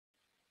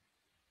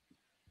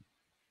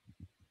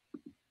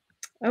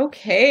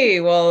Okay,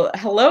 well,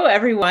 hello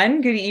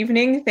everyone. Good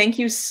evening. Thank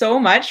you so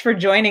much for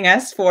joining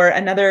us for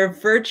another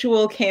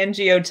virtual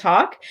CanGeo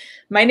talk.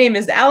 My name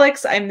is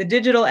Alex. I'm the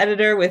digital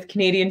editor with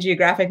Canadian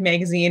Geographic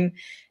Magazine,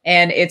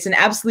 and it's an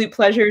absolute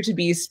pleasure to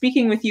be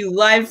speaking with you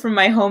live from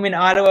my home in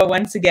Ottawa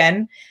once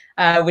again,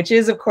 which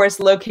is, of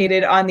course,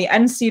 located on the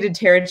unceded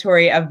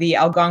territory of the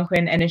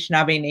Algonquin and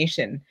Anishinaabe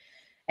Nation.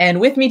 And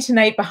with me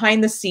tonight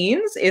behind the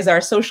scenes is our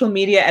social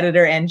media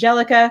editor,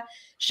 Angelica.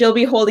 She'll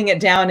be holding it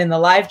down in the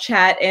live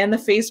chat and the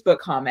Facebook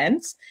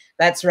comments.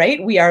 That's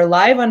right, we are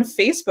live on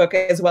Facebook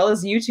as well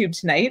as YouTube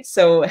tonight.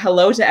 So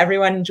hello to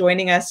everyone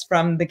joining us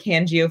from the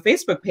CanGeo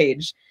Facebook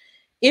page.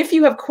 If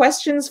you have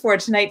questions for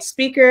tonight's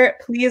speaker,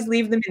 please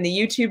leave them in the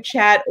YouTube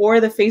chat or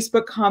the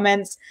Facebook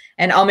comments,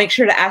 and I'll make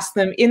sure to ask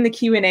them in the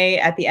Q&A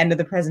at the end of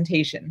the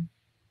presentation.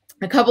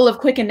 A couple of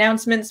quick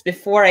announcements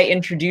before I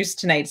introduce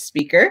tonight's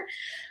speaker.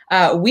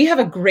 We have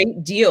a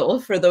great deal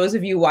for those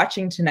of you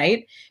watching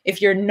tonight.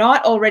 If you're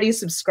not already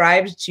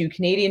subscribed to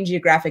Canadian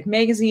Geographic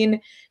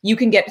Magazine, you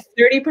can get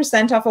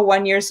 30% off a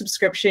one-year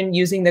subscription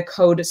using the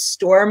code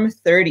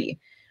STORM30.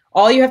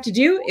 All you have to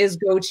do is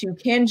go to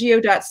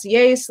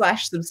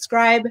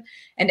cangeo.ca/subscribe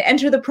and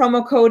enter the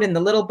promo code in the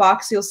little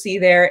box you'll see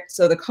there.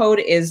 So the code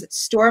is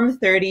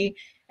STORM30,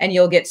 and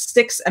you'll get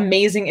 6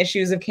 amazing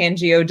issues of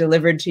CanGeo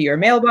delivered to your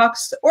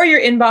mailbox or your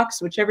inbox,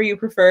 whichever you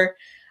prefer,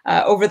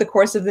 over the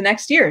course of the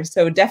next year.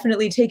 So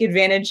definitely take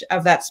advantage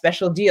of that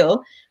special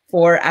deal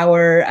for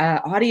our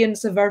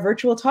audience of our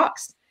virtual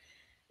talks.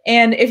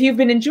 And if you've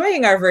been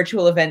enjoying our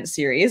virtual event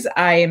series,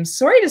 I am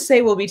sorry to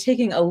say we'll be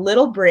taking a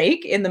little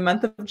break in the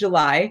month of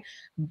July,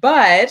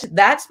 but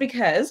that's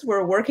because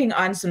we're working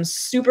on some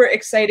super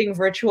exciting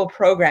virtual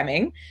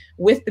programming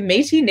with the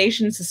Métis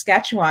Nation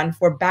Saskatchewan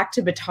for Back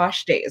to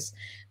Batoche Days.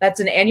 That's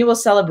an annual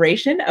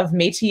celebration of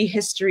Métis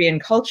history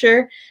and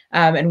culture,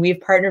 and we've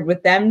partnered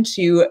with them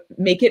to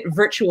make it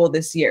virtual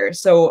this year.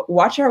 So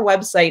watch our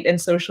website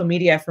and social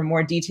media for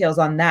more details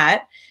on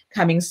that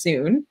coming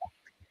soon.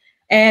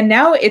 And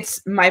now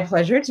it's my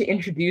pleasure to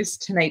introduce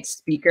tonight's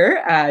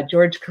speaker,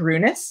 George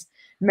Kourounis.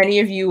 Many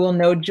of you will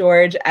know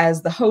George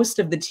as the host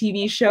of the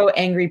TV show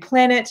Angry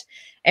Planet,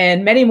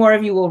 and many more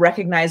of you will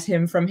recognize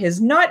him from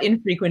his not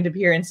infrequent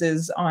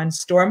appearances on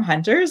Storm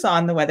Hunters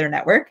on the Weather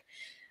Network.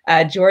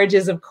 George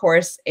is, of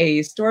course,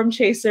 a storm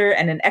chaser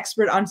and an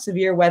expert on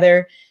severe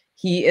weather.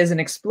 He is an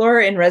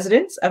explorer in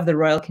residence of the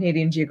Royal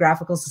Canadian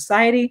Geographical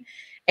Society,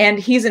 and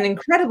he's an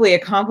incredibly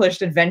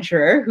accomplished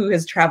adventurer who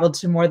has traveled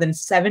to more than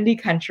 70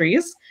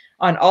 countries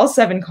on all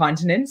 7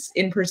 continents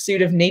in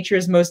pursuit of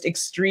nature's most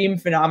extreme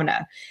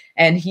phenomena.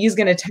 And he's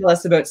going to tell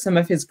us about some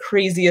of his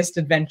craziest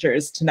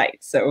adventures tonight.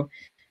 So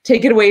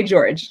take it away,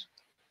 George.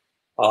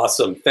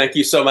 Awesome. Thank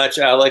you so much,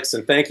 Alex.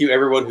 And thank you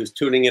everyone who's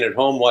tuning in at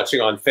home,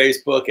 watching on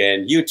Facebook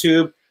and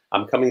YouTube.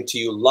 I'm coming to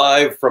you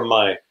live from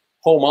my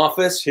home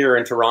office here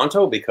in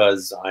Toronto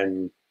because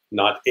I'm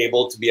not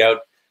able to be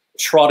out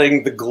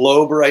trotting the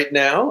globe right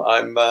now.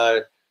 I'm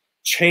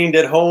chained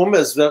at home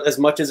as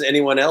much as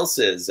anyone else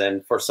is.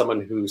 And for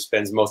someone who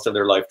spends most of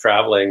their life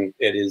traveling,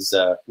 it is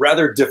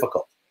rather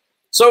difficult.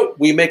 So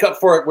we make up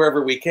for it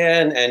wherever we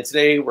can. And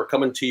today we're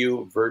coming to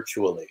you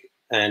virtually.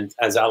 And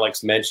as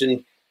Alex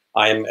mentioned,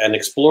 I'm an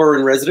explorer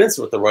in residence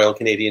with the Royal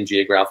Canadian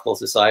Geographical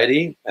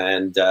Society.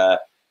 And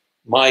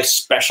my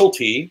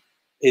specialty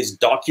is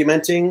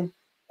documenting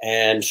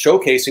and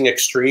showcasing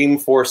extreme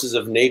forces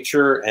of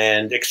nature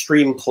and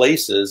extreme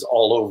places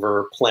all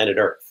over planet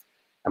Earth.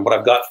 And what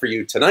I've got for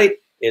you tonight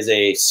is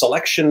a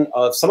selection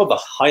of some of the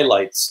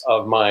highlights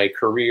of my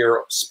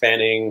career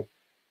spanning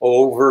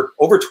over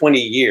 20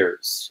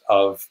 years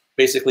of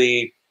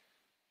basically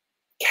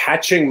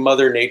catching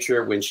Mother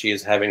Nature when she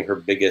is having her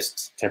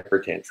biggest temper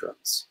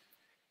tantrums.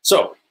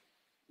 So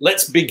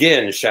let's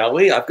begin, shall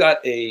we? I've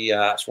got a,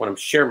 I just want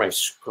to share my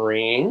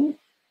screen.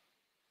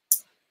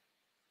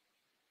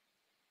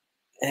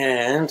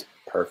 And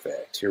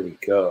perfect, here we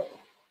go.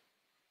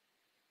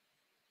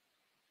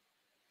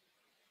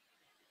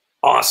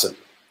 Awesome,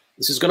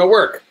 this is gonna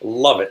work,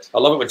 love it. I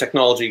love it when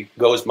technology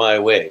goes my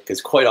way,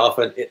 because quite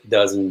often it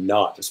does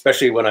not,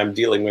 especially when I'm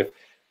dealing with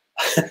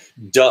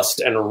dust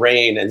and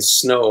rain and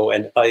snow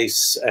and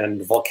ice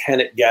and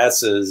volcanic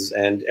gases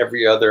and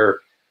every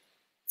other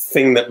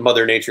thing that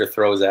Mother Nature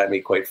throws at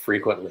me quite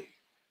frequently.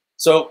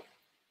 So,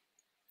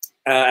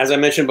 as I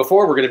mentioned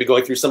before, we're gonna be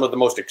going through some of the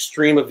most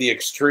extreme of the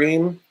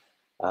extreme.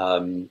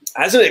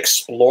 As an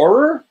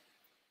explorer,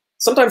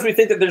 sometimes we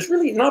think that there's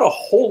really not a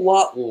whole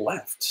lot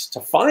left to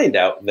find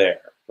out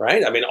there,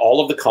 right? I mean, all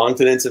of the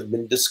continents have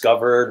been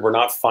discovered. We're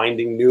not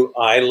finding new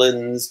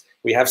islands.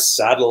 We have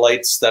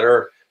satellites that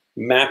are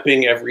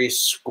mapping every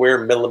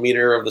square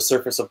millimeter of the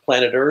surface of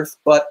planet Earth,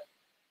 but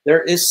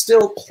there is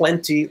still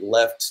plenty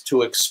left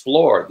to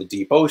explore. The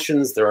deep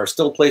oceans, there are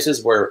still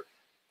places where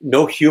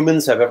no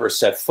humans have ever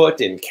set foot,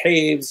 in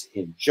caves,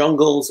 in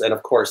jungles, and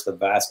of course the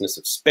vastness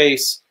of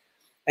space.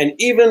 And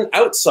even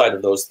outside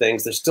of those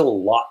things, there's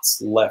still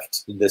lots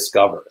left to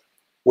discover.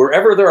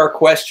 Wherever there are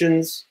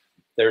questions,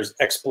 there's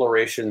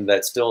exploration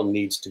that still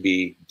needs to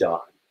be done.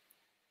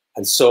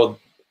 And so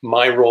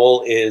my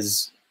role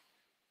is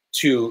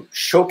to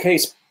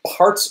showcase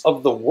parts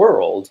of the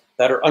world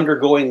that are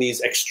undergoing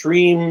these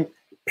extreme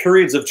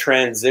periods of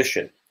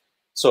transition.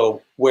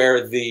 So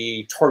where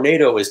the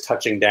tornado is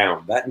touching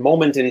down, that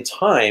moment in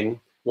time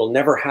will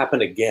never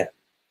happen again.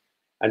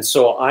 And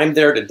so I'm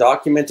there to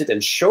document it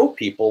and show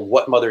people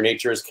what Mother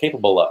Nature is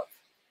capable of.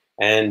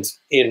 And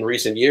in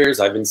recent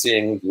years, I've been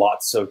seeing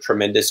lots of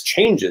tremendous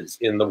changes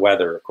in the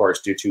weather, of course,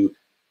 due to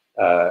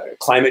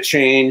climate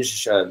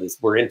change.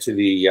 We're into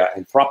the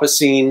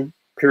Anthropocene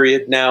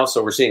period now,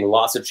 so we're seeing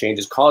lots of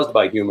changes caused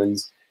by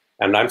humans.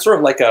 And I'm sort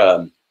of like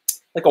a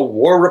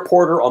war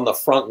reporter on the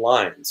front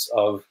lines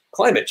of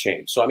climate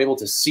change. So I'm able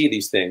to see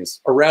these things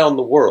around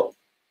the world.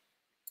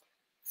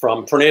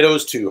 From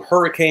tornadoes to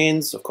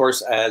hurricanes, of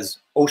course, as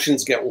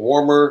oceans get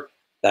warmer,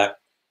 that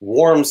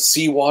warm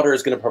seawater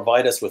is going to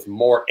provide us with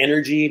more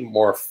energy,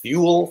 more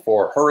fuel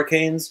for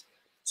hurricanes.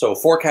 So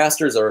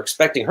forecasters are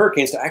expecting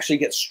hurricanes to actually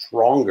get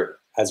stronger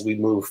as we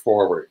move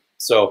forward.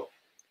 So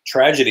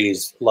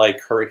tragedies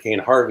like Hurricane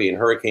Harvey and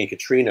Hurricane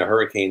Katrina,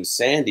 Hurricane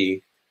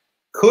Sandy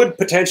could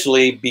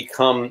potentially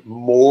become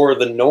more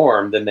the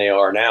norm than they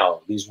are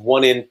now. These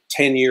 1 in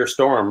 10-year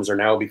storms are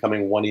now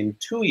becoming 1 in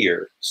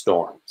 2-year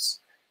storms.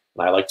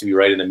 And I like to be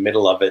right in the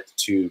middle of it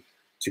to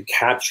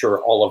capture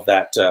all of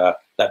that,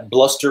 that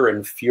bluster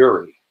and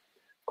fury.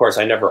 Of course,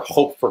 I never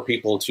hope for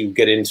people to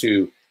get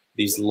into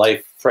these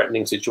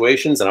life-threatening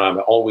situations, and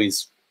I'm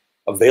always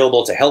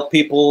available to help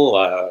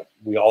people.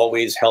 We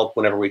always help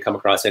whenever we come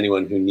across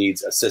anyone who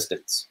needs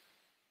assistance.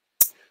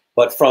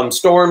 But from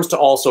storms to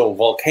also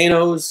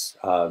volcanoes,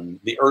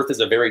 the Earth is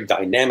a very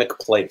dynamic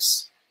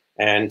place.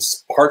 And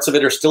parts of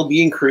it are still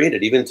being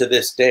created even to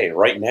this day.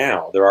 Right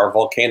now, there are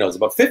volcanoes,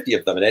 about 50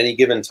 of them at any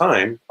given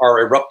time, are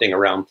erupting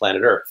around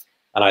planet Earth.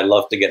 And I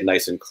love to get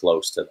nice and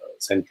close to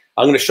those. And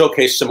I'm going to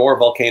showcase some more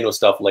volcano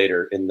stuff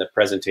later in the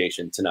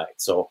presentation tonight.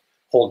 So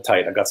hold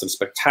tight. I've got some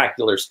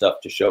spectacular stuff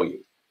to show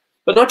you.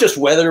 But not just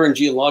weather and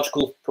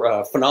geological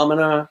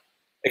phenomena,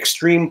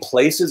 extreme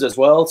places as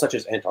well, such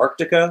as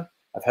Antarctica.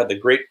 I've had the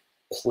great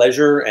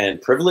pleasure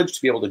and privilege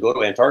to be able to go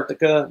to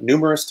Antarctica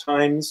numerous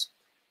times.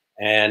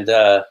 And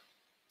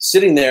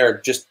sitting there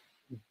just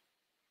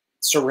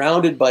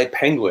surrounded by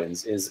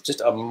penguins is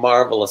just a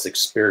marvelous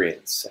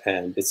experience.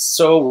 And it's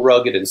so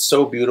rugged and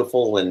so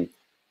beautiful and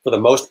for the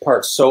most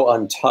part so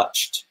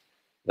untouched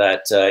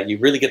that you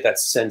really get that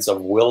sense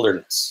of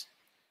wilderness.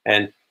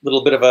 And a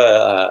little bit of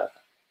a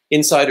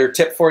insider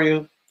tip for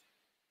you.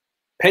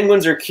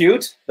 Penguins are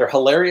cute. They're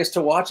hilarious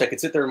to watch. I could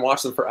sit there and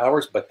watch them for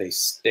hours, but they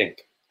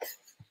stink.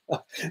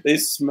 They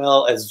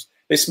smell as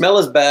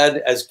bad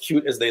as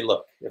cute as they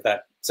look, if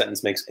that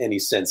sentence makes any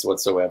sense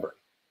whatsoever.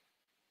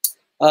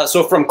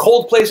 So from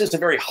cold places to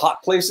very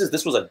hot places,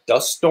 this was a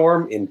dust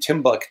storm in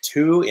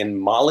Timbuktu in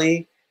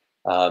Mali.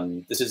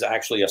 This is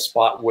actually a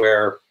spot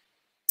where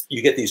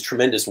you get these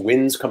tremendous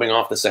winds coming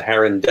off the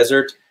Saharan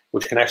desert,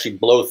 which can actually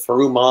blow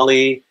through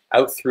Mali,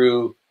 out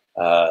through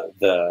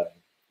the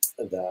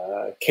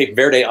Cape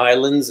Verde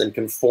Islands, and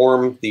can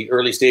form the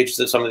early stages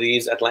of some of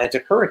these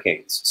Atlantic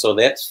hurricanes. So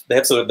they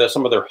have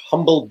some of their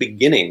humble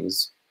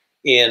beginnings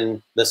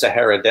in the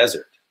Sahara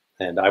Desert.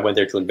 And I went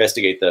there to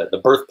investigate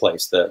the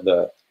birthplace,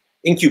 the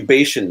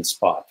incubation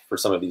spot for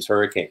some of these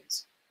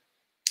hurricanes.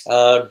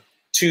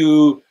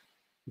 To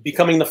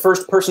becoming the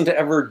first person to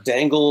ever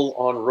dangle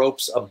on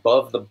ropes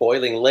above the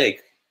boiling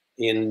lake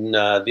in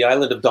the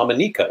island of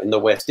Dominica in the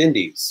West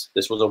Indies.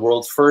 This was a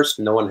world's first.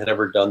 No one had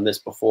ever done this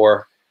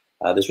before.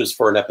 This was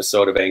for an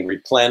episode of Angry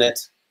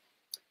Planet.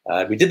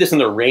 We did this in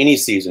the rainy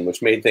season,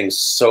 which made things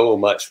so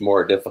much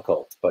more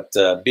difficult. But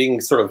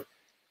being sort of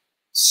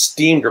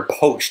steamed or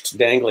poached,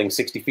 dangling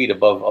 60 feet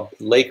above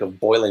a lake of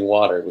boiling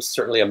water was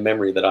certainly a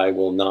memory that I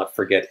will not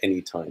forget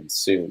anytime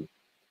soon.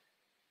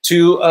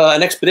 To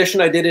an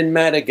expedition I did in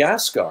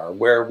Madagascar,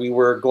 where we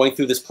were going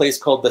through this place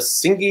called the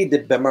Singi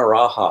de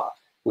Bemaraha,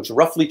 which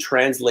roughly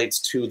translates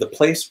to the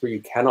place where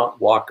you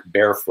cannot walk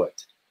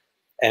barefoot.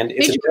 And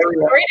it's sorry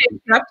to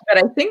interrupt, but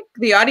I think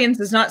the audience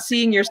is not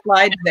seeing your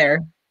slides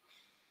there.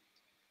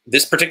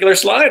 This particular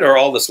slide or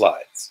all the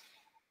slides?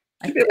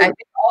 I think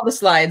all the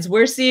slides.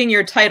 We're seeing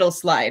your title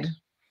slide.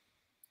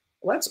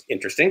 Well, that's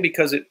interesting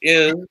because it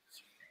is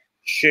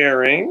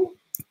sharing.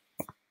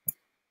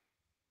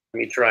 Let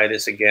me try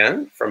this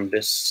again from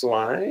this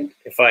slide.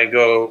 If I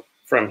go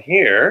from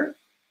here,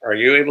 are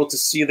you able to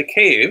see the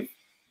cave?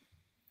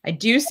 I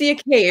do see a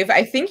cave.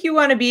 I think you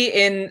want to be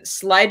in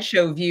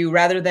slideshow view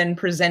rather than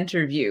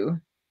presenter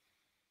view.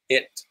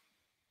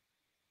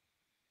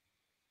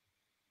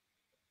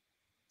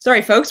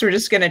 Sorry, folks. We're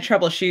just going to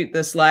troubleshoot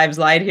this live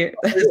slide here.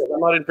 I'm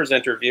not in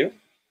presenter view.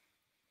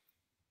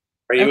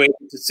 Are you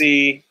able to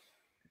see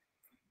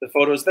the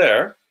photos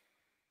there?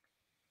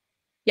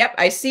 Yep,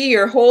 I see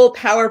your whole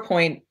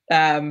PowerPoint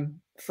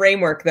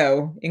framework,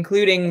 though,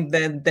 including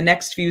the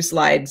next few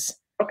slides.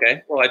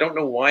 Okay, well, I don't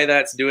know why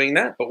that's doing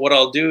that, but what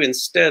I'll do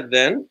instead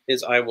then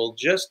is I will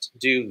just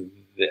do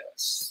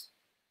this.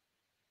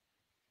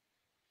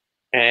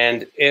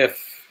 And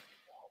if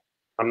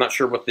I'm not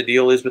sure what the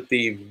deal is with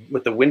the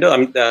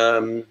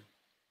window,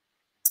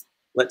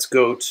 let's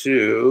go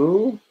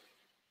to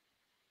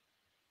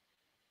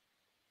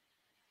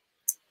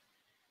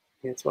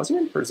It wasn't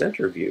in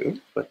presenter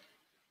view, but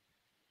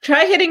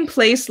Try hitting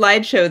play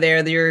slideshow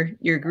there,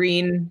 your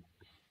green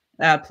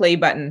play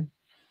button.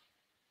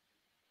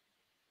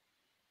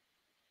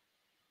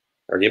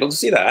 are you able to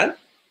see that?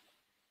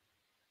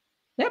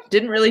 Yep,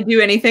 didn't really do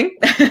anything.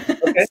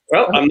 Okay,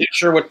 well, I'm not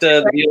sure what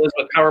the deal is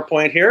with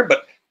PowerPoint here,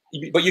 but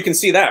you can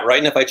see that, right?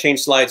 And if I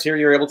change slides here,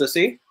 you're able to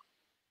see?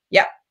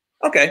 Yeah.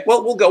 Okay,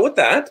 well, we'll go with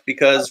that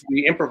because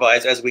we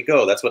improvise as we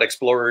go. That's what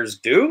explorers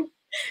do.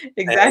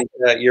 Exactly.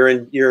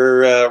 And,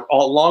 you're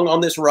all along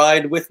on this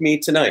ride with me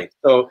tonight.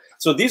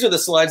 So these are the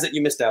slides that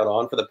you missed out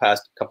on for the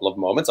past couple of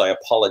moments. I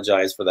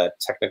apologize for that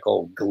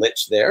technical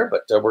glitch there,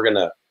 but we're going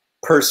to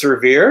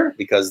persevere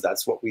because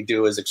that's what we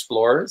do as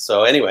explorers.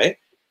 So anyway,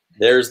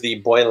 there's the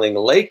boiling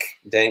lake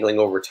dangling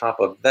over top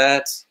of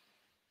that.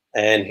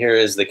 And here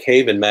is the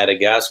cave in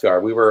Madagascar.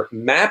 We were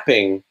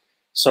mapping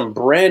some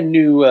brand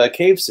new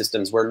cave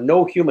systems where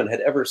no human had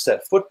ever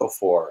set foot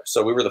before.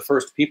 So we were the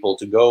first people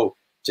to go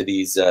to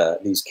these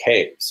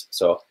caves.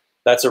 So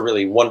that's a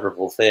really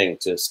wonderful thing,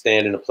 to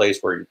stand in a place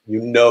where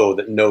you know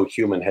that no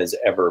human has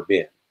ever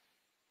been.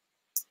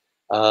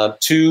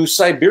 To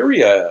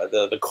Siberia,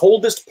 the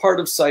coldest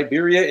part of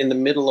Siberia in the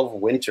middle of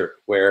winter,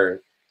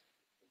 where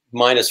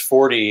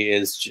 -40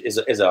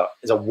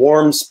 is a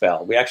warm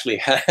spell. We actually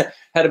had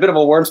a bit of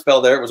a warm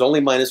spell there. It was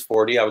only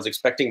 -40. I was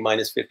expecting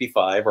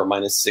 -55 or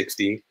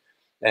 -60.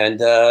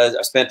 And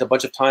I spent a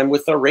bunch of time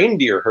with the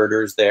reindeer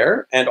herders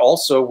there, and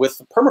also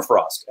with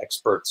permafrost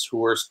experts who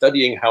were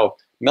studying how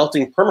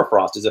melting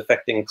permafrost is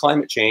affecting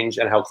climate change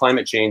and how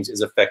climate change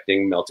is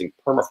affecting melting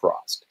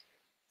permafrost.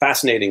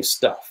 Fascinating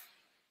stuff.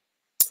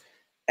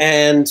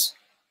 And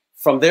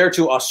from there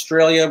to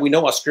Australia, we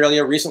know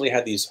Australia recently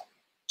had these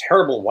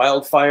terrible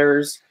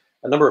wildfires.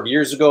 A number of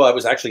years ago, I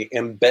was actually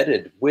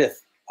embedded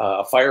with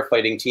a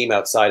firefighting team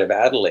outside of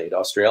Adelaide,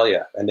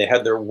 Australia, and they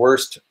had their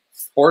worst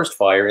forest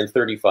fire in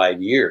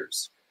 35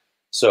 years.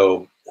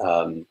 So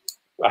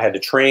I had to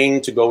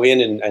train to go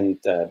in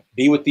and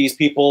be with these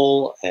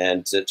people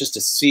and just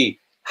to see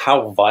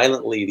how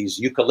violently these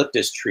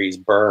eucalyptus trees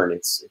burn.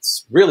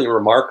 It's really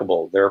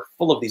remarkable. They're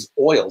full of these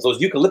oils, those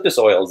eucalyptus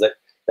oils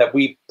that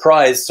we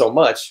prize so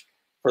much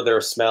for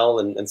their smell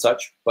and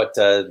such, but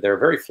they're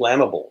very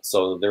flammable.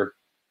 So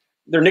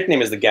their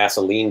nickname is the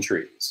gasoline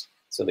trees.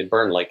 So they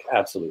burn like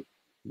absolute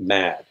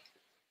mad.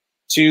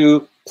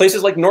 To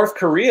places like North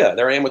Korea,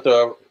 there I am with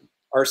the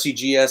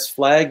RCGS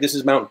flag. This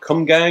is Mount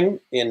Kumgang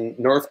in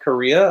North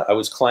Korea. I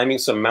was climbing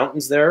some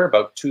mountains there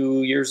about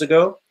 2 years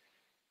ago.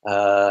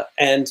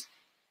 And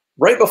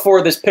right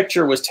before this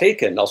picture was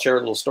taken, I'll share a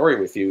little story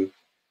with you.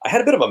 I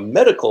had a bit of a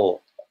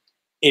medical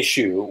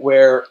issue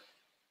where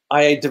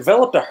I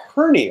developed a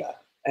hernia,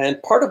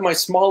 and part of my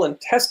small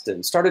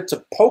intestine started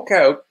to poke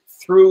out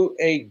through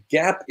a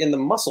gap in the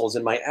muscles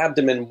in my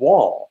abdomen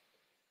wall.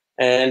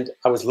 And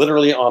I was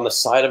literally on the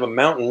side of a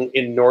mountain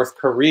in North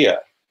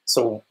Korea.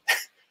 So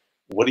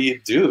what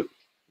do?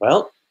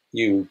 Well,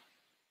 you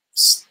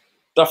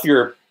stuff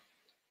your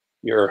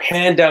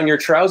hand down your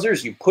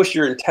trousers, you push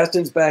your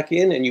intestines back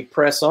in, and you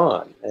press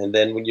on. And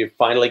then when you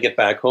finally get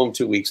back home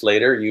 2 weeks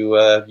later,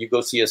 you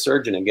go see a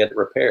surgeon and get it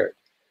repaired.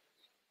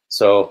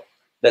 So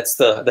that's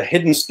the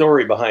hidden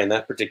story behind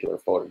that particular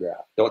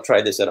photograph. Don't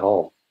try this at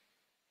home.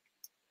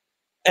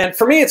 And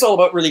for me, it's all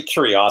about really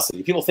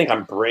curiosity. People think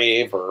I'm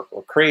brave or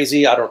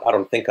crazy. I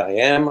don't think I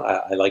am.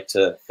 I like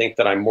to think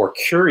that I'm more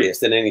curious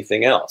than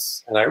anything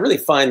else. And I really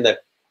find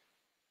that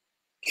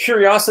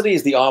curiosity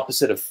is the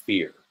opposite of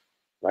fear,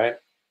 right?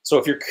 So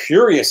if you're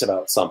curious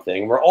about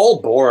something, we're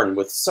all born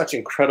with such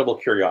incredible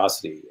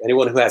curiosity.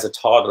 Anyone who has a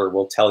toddler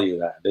will tell you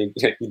that.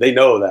 They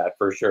know that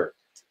for sure,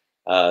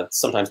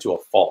 sometimes to a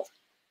fault.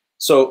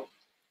 So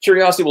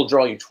curiosity will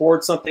draw you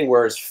towards something,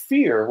 whereas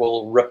fear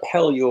will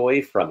repel you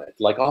away from it,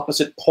 like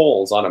opposite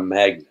poles on a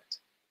magnet.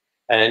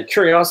 And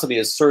curiosity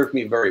has served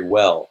me very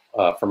well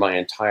for my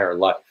entire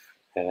life.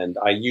 And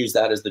I use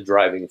that as the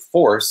driving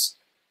force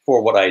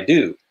for what I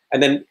do.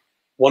 And then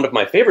one of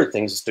my favorite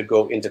things is to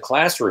go into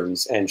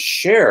classrooms and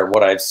share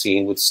what I've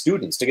seen with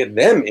students, to get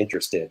them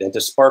interested and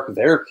to spark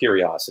their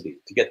curiosity,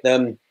 to get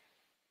them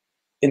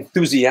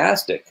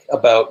enthusiastic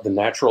about the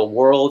natural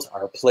world,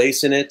 our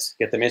place in it,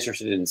 get them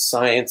interested in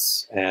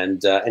science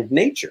and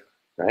nature,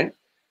 right?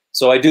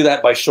 So I do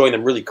that by showing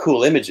them really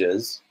cool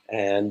images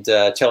and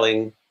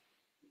telling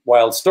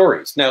wild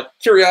stories. Now,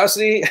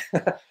 curiosity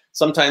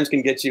sometimes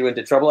can get you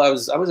into trouble. I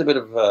was a little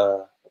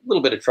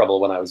bit of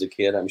trouble when I was a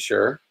kid, I'm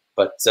sure.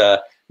 But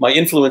my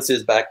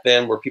influences back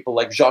then were people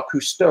like Jacques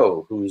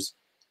Cousteau, who's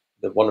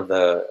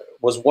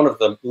was one of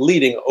the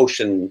leading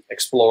ocean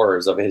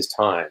explorers of his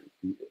time.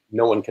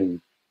 No one can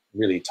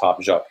really top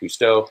Jacques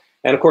Cousteau.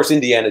 And of course,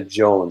 Indiana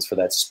Jones for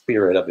that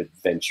spirit of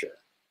adventure.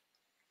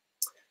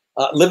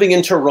 Living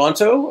in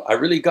Toronto, I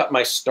really got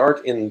my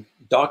start in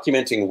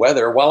documenting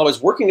weather while I was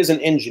working as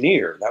an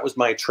engineer. That was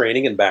my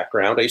training and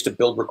background. I used to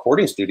build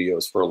recording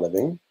studios for a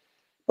living.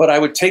 But I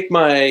would take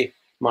my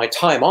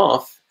time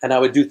off and I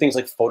would do things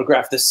like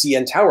photograph the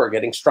CN Tower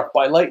getting struck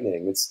by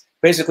lightning. It's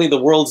basically the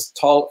world's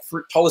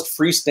tallest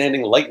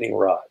freestanding lightning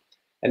rod.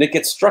 And it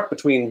gets struck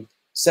between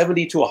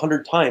 70 to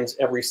 100 times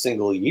every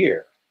single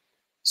year.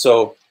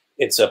 So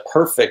it's a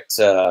perfect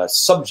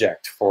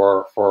subject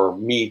for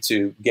me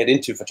to get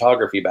into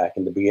photography back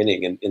in the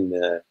beginning, in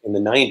the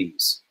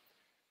 90s.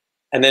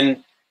 And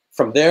then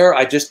from there,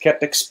 I just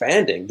kept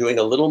expanding, doing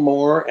a little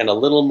more and a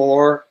little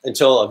more,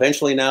 until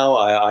eventually now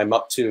I'm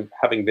up to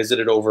having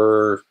visited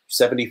over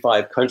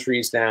 75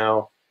 countries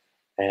now.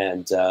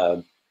 And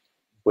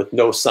with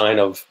no sign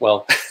of,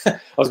 well, I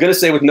was going to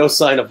say with no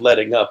sign of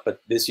letting up,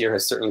 but this year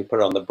has certainly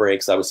put on the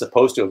brakes. I was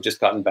supposed to have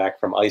just gotten back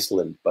from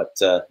Iceland, but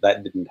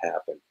that didn't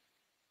happen.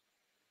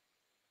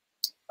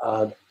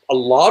 A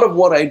lot of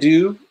what I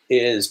do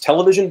is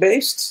television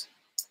based.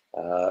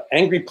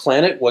 Angry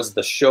Planet was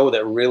the show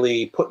that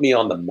really put me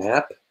on the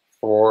map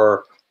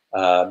for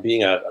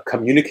being a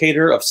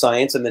communicator of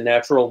science in the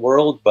natural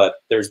world,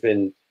 but there's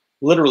been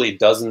literally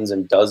dozens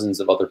and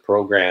dozens of other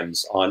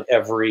programs on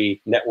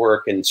every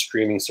network and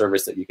streaming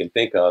service that you can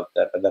think of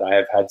that I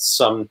have had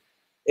some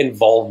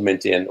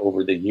involvement in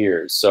over the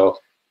years. So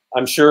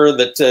I'm sure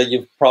that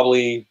you've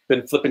probably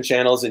been flipping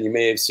channels and you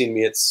may have seen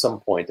me at some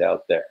point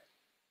out there.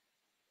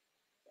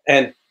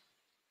 And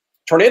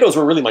tornadoes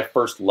were really my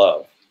first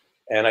love.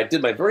 And I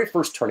did my very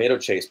first tornado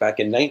chase back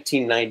in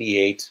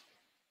 1998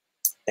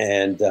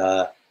 and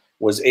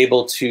was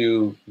able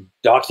to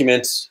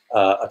document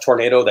a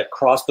tornado that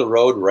crossed the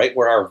road right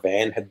where our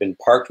van had been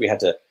parked. We had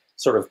to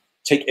sort of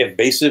take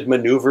evasive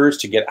maneuvers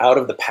to get out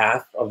of the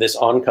path of this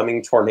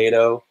oncoming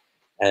tornado,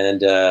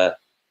 and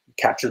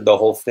captured the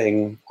whole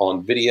thing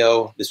on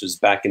video. This was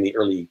back in the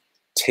early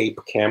tape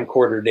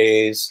camcorder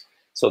days.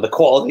 So the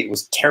quality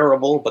was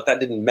terrible, but that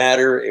didn't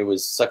matter. It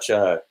was such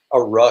a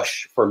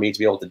rush for me to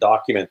be able to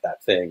document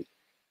that thing.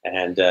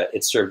 And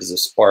it served as a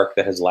spark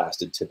that has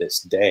lasted to this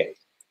day.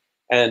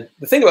 And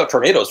the thing about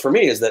tornadoes for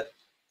me is that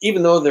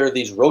even though there are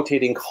these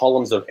rotating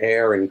columns of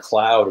air and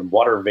cloud and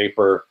water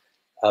vapor,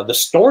 the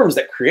storms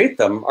that create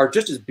them are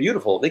just as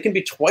beautiful. They can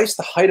be twice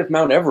the height of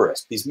Mount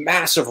Everest, these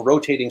massive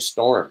rotating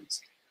storms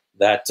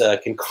that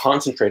can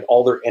concentrate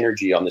all their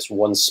energy on this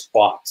one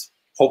spot,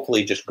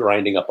 hopefully just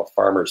grinding up a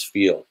farmer's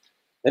field.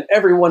 And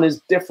everyone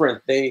is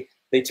different. They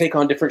take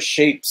on different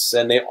shapes,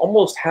 and they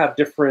almost have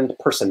different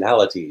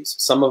personalities.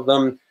 Some of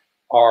them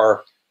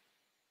are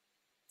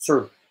sort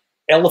of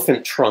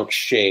elephant trunk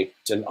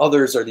shaped, and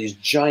others are these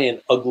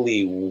giant,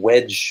 ugly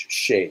wedge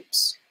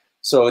shapes.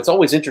 So it's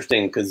always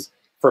interesting because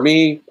for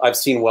me, I've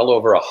seen well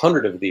over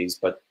 100 of these,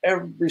 but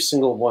every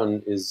single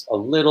one is a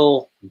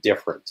little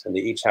different, and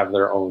they each have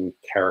their own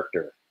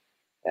character.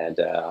 And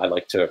I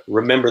like to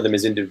remember them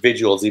as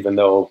individuals, even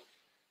though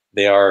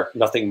they are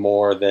nothing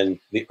more than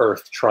the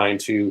Earth trying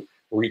to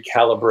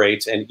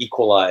recalibrate and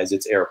equalize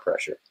its air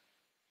pressure.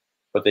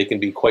 But they can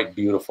be quite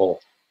beautiful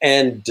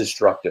and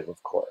destructive,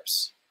 of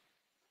course.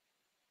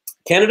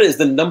 Canada is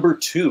the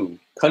 #2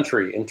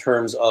 country in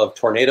terms of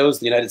tornadoes.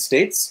 The United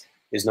States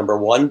is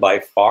 #1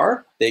 by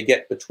far. They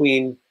get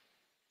between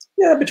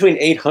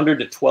 800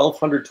 to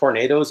 1,200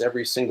 tornadoes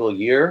every single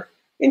year.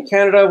 In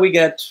Canada, we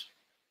get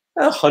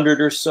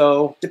 100 or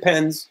so,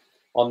 depends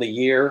on the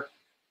year.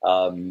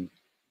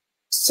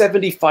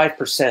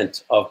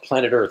 75% of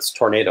planet Earth's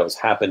tornadoes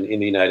happen in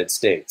the United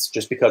States,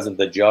 just because of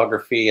the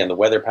geography and the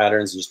weather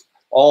patterns, just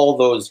all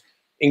those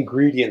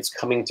ingredients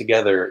coming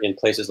together in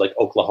places like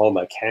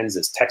Oklahoma,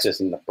 Kansas,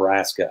 Texas, and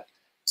Nebraska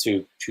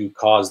to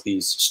cause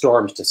these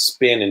storms to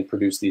spin and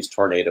produce these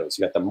tornadoes.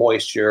 You got the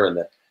moisture and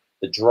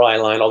the dry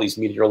line, all these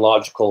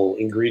meteorological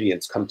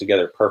ingredients come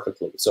together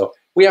perfectly. So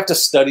we have to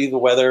study the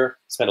weather,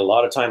 spend a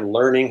lot of time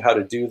learning how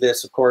to do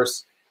this, of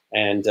course,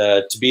 and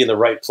to be in the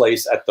right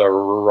place at the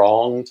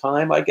wrong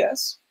time, I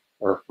guess,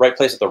 or right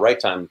place at the right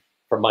time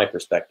from my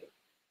perspective.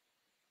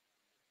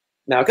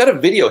 Now, I've got a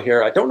video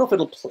here. I don't know if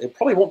it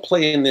probably won't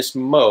play in this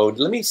mode.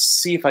 Let me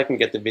see if I can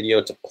get the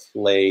video to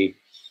play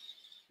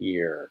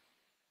here.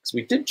 Because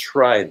we did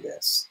try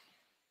this.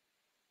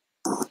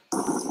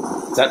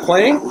 Is that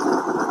playing?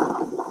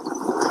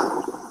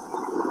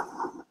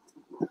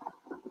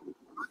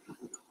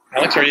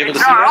 Alex, are you able to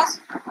see that?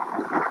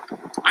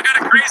 I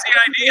got a crazy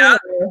idea.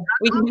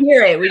 We can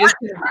hear it. We just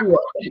can't see it.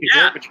 You can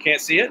hear it, but you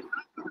can't see it?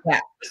 Yeah.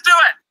 Let's do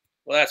it.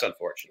 Well, that's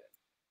unfortunate.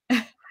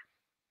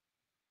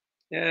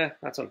 Yeah,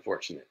 that's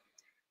unfortunate.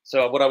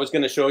 So what I was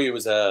going to show you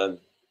was a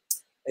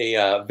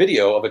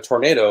video of a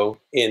tornado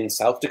in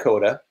South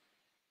Dakota.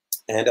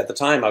 And at the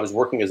time, I was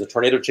working as a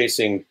tornado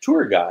chasing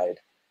tour guide.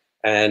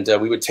 And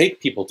we would take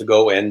people to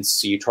go and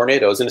see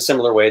tornadoes in a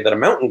similar way that a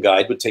mountain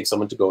guide would take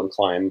someone to go and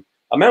climb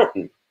a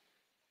mountain.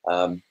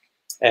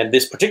 And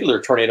this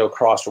particular tornado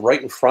crossed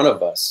right in front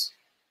of us.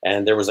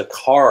 And there was a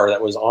car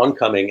that was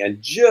oncoming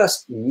and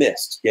just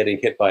missed getting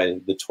hit by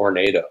the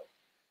tornado.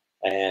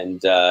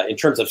 And in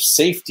terms of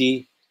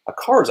safety, a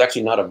car is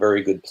actually not a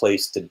very good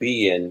place to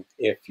be in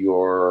if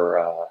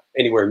you're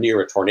anywhere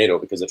near a tornado,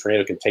 because the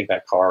tornado can take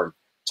that car and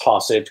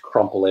toss it,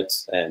 crumple it,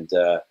 and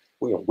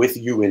with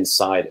you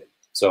inside it.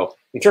 So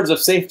in terms of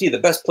safety, the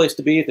best place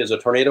to be if there's a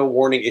tornado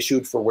warning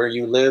issued for where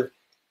you live,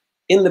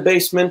 in the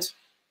basement.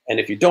 And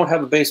if you don't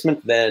have a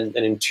basement, then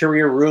an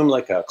interior room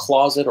like a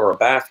closet or a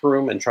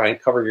bathroom, and try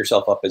and cover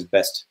yourself up as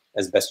best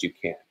you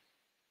can.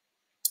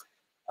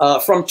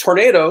 From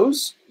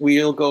tornadoes,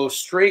 we'll go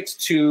straight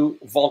to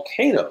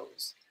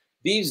volcanoes.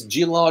 These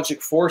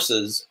geologic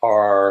forces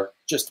are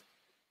just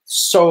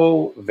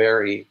so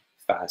very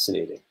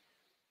fascinating.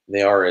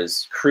 They are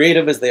as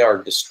creative as they are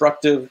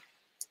destructive.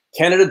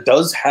 Canada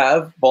does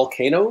have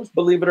volcanoes,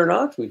 believe it or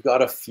not. We've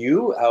got a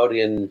few out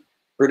in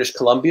British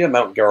Columbia.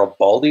 Mount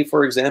Garibaldi,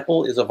 for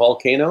example, is a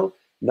volcano,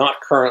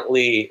 not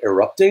currently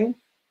erupting,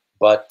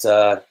 but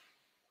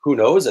who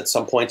knows, at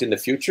some point in the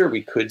future,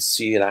 we could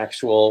see an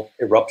actual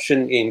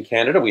eruption in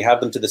Canada. We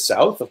have them to the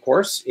south, of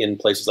course, in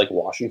places like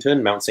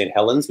Washington, Mount St.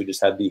 Helens. We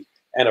just had the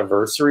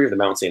anniversary of the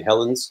Mount St.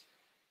 Helens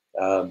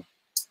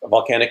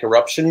volcanic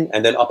eruption.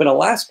 And then up in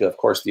Alaska, of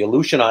course, the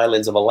Aleutian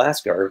Islands of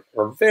Alaska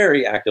are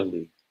very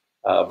actively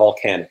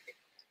volcanic.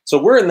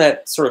 So we're in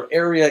that sort of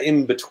area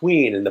in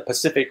between in the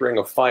Pacific Ring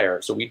of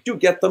Fire. So we do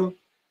get them,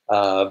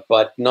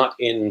 but not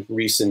in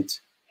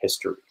recent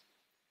history.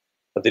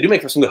 But they do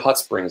make for some good hot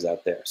springs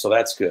out there, so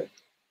that's good.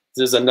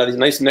 This is another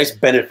nice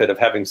benefit of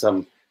having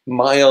some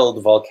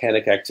mild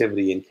volcanic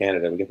activity in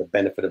Canada. We get the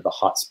benefit of the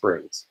hot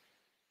springs.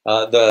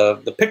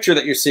 The picture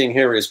that you're seeing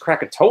here is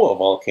Krakatoa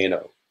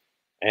volcano.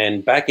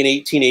 And back in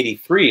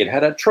 1883, it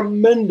had a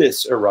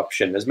tremendous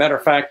eruption. As a matter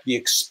of fact, the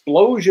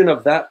explosion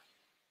of that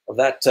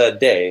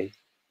day,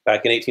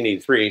 back in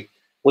 1883,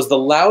 was the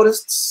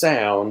loudest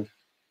sound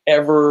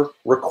ever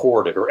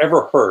recorded or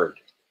ever heard.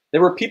 There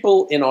were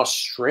people in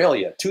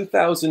Australia,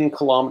 2,000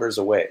 kilometers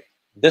away.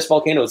 This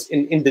volcano is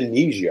in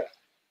Indonesia,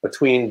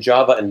 between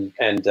Java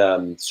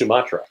and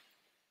Sumatra.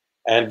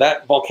 And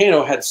that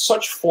volcano had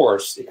such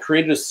force, it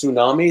created a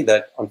tsunami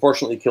that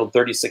unfortunately killed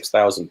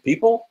 36,000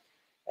 people.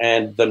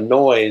 And the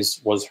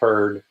noise was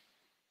heard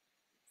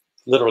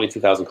literally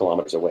 2,000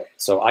 kilometers away.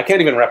 So I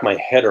can't even wrap my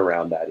head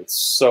around that. It's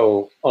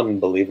so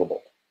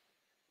unbelievable.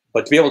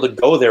 But to be able to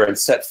go there and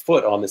set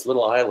foot on this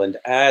little island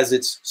as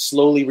it's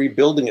slowly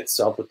rebuilding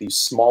itself with these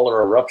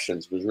smaller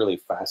eruptions was really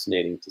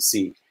fascinating to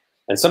see.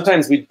 And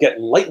sometimes we'd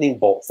get lightning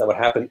bolts that would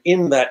happen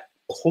in that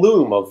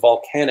plume of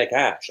volcanic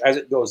ash. As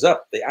it goes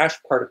up, the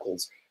ash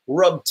particles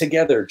rub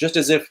together, just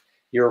as if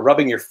you're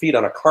rubbing your feet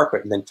on a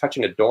carpet and then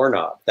touching a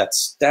doorknob. That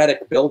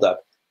static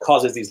buildup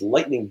causes these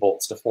lightning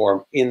bolts to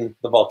form in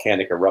the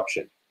volcanic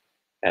eruption.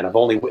 And I've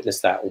only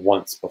witnessed that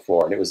once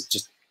before, and it was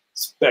just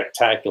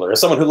spectacular. As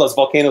someone who loves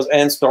volcanoes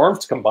and storms,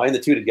 to combine the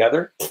two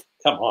together,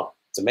 come on,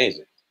 it's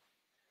amazing.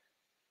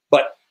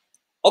 But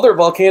other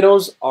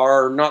volcanoes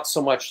are not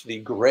so much the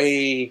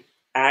gray,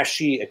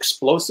 ashy,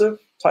 explosive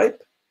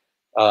type.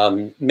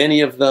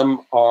 Many of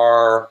them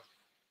are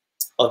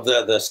of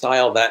the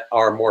style that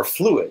are more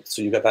fluid.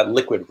 So you've got that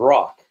liquid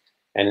rock.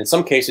 And in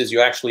some cases, you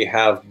actually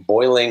have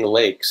boiling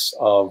lakes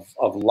of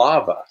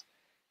lava.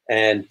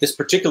 And this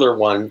particular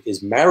one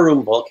is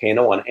Maroom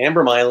Volcano on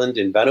Ambrym Island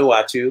in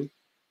Vanuatu.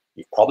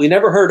 You've probably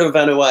never heard of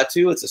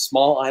Vanuatu. It's a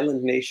small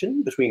island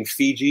nation between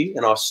Fiji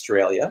and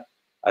Australia.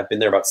 I've been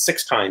there about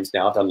 6 times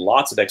now. I've done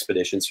lots of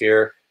expeditions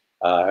here,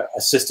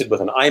 assisted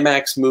with an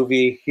IMAX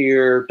movie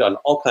here, done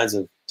all kinds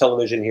of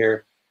television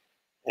here,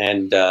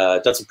 and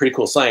done some pretty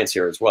cool science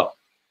here as well.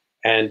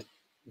 And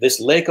this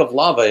lake of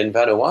lava in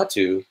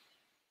Vanuatu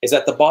is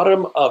at the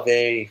bottom of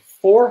a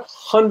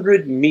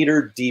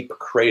 400-meter deep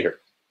crater.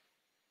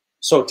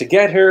 So to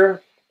get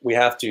here, we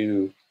have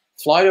to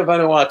fly to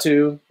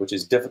Vanuatu, which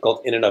is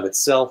difficult in and of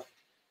itself,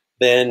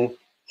 then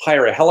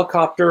hire a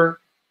helicopter,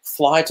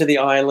 fly to the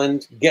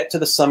island, get to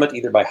the summit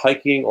either by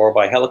hiking or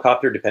by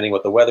helicopter, depending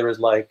what the weather is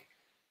like,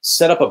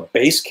 set up a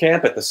base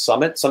camp at the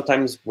summit.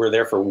 Sometimes we're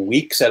there for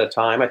weeks at a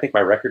time. I think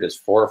my record is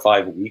 4 or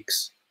 5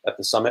 weeks at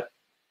the summit.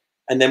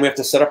 And then we have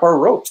to set up our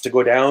ropes to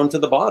go down to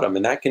the bottom,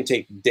 and that can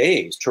take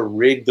days to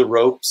rig the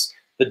ropes.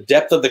 The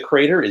depth of the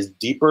crater is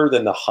deeper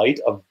than the height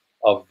of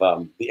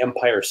the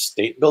Empire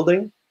State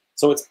Building.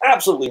 So it's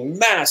absolutely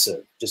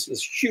massive, just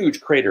this huge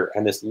crater,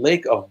 and this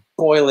lake of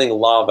boiling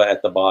lava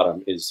at the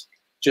bottom is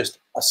just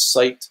a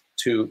sight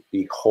to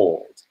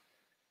behold.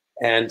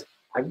 And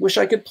I wish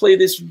I could play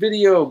this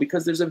video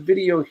because there's a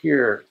video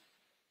here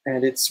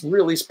and it's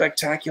really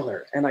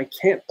spectacular, and I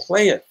can't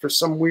play it for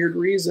some weird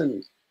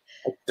reason.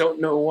 I don't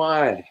know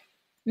why.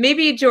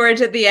 Maybe,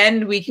 George, at the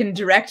end, we can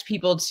direct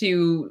people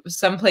to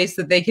some place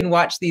that they can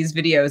watch these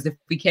videos if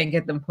we can't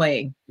get them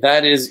playing.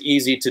 That is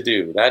easy to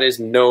do. That is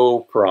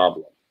no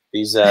problem.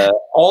 These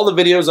all the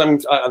videos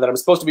that I'm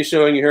supposed to be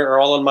showing you here are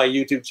all on my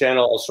YouTube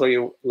channel. I'll show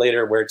you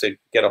later where to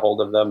get a hold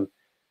of them,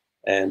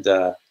 and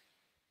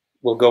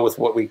we'll go with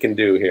what we can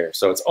do here.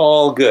 So it's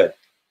all good.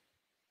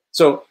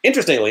 So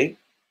interestingly,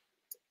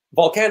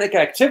 volcanic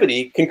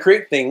activity can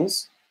create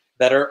things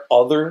that are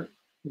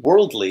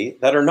otherworldly,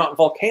 that are not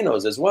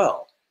volcanoes as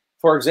well.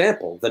 For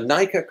example, the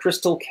Nika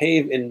Crystal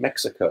Cave in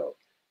Mexico.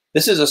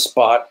 This is a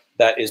spot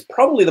that is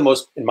probably the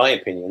most, in my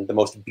opinion, the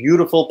most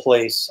beautiful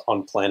place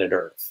on planet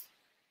Earth.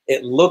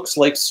 It looks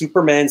like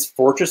Superman's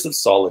Fortress of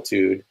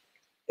Solitude.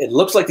 It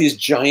looks like these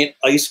giant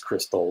ice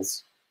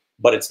crystals,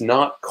 but it's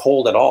not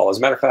cold at all. As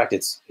a matter of fact,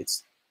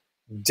 it's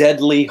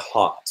deadly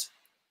hot.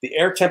 The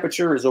air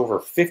temperature is over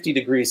 50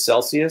 degrees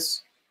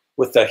Celsius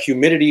with a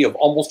humidity of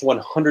almost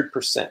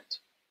 100%.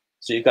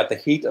 So you've got the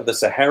heat of the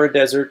Sahara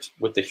Desert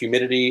with the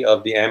humidity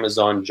of the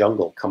Amazon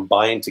jungle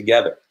combined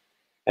together.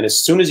 And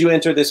as soon as you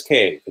enter this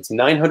cave, it's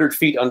 900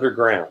 feet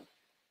underground.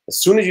 As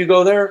soon as you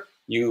go there,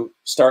 you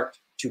start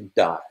to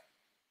die.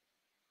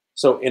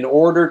 So in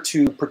order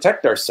to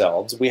protect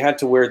ourselves, we had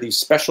to wear these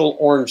special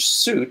orange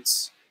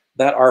suits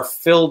that are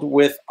filled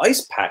with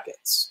ice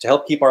packets to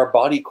help keep our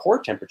body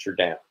core temperature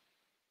down.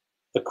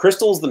 The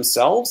crystals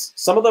themselves,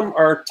 some of them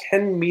are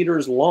 10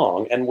 meters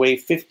long and weigh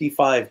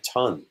 55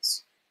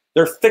 tons.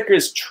 They're thick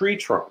as tree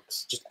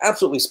trunks, just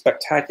absolutely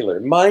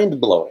spectacular,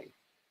 mind-blowing.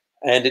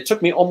 And it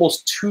took me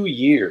almost 2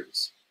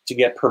 years to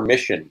get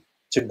permission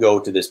to go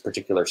to this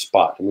particular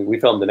spot. I mean, we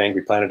filmed an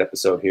Angry Planet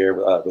episode here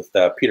with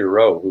Peter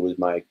Rowe, who was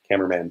my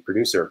cameraman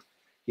producer.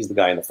 He's the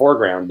guy in the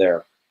foreground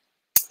there.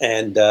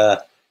 And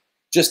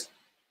just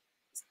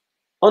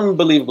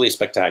unbelievably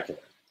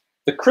spectacular.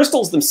 The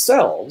crystals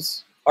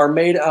themselves are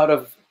made out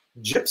of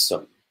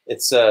gypsum.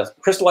 It's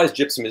crystallized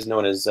gypsum is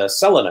known as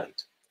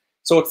selenite.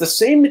 So it's the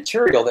same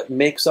material that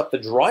makes up the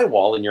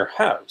drywall in your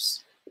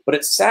house, but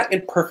it sat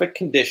in perfect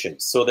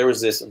conditions. So there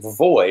was this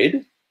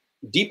void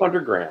deep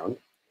underground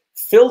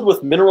filled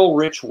with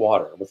mineral-rich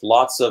water with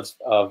lots of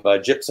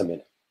gypsum in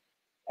it.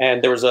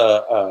 And there was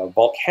a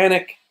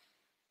volcanic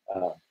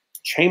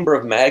chamber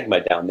of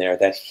magma down there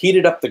that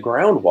heated up the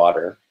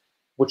groundwater,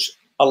 which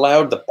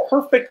allowed the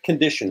perfect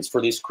conditions for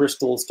these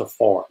crystals to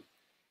form.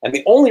 And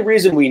the only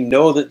reason we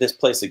know that this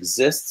place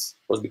exists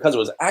was because it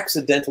was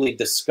accidentally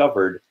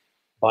discovered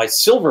by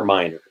silver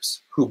miners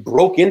who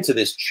broke into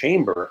this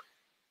chamber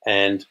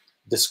and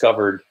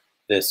discovered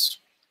this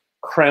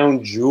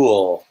crown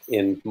jewel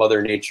in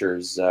Mother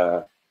Nature's,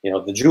 the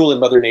jewel in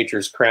Mother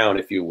Nature's crown,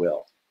 if you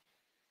will.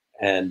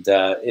 And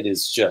it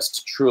is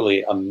just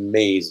truly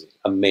amazing,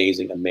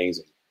 amazing,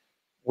 amazing.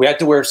 We had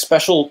to wear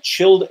special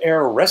chilled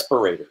air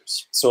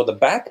respirators. So the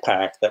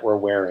backpack that we're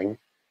wearing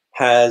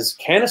has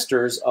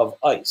canisters of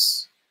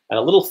ice and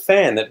a little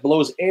fan that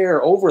blows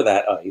air over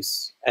that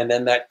ice. And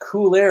then that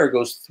cool air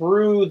goes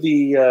through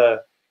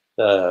the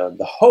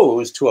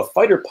hose to a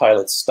fighter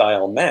pilot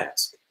style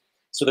mask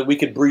so that we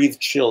could breathe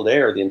chilled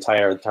air the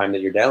entire time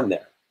that you're down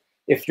there.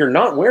 If you're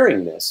not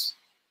wearing this,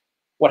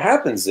 what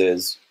happens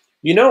is,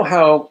 you know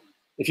how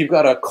if you've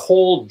got a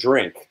cold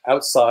drink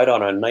outside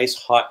on a nice,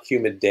 hot,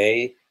 humid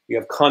day, you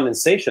have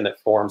condensation that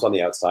forms on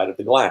the outside of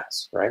the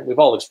glass, right? We've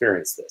all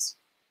experienced this.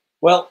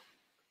 Well,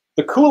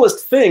 the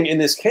coolest thing in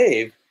this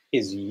cave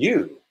is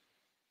you,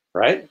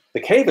 right? The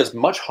cave is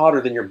much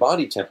hotter than your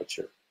body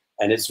temperature,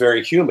 and it's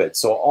very humid.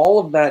 So all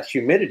of that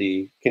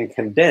humidity can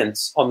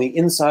condense on the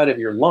inside of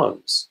your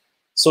lungs.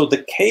 So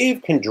the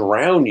cave can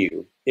drown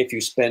you if you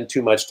spend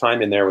too much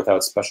time in there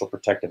without special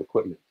protective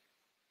equipment.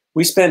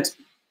 We spent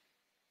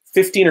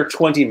 15 or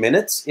 20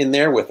 minutes in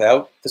there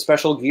without the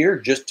special gear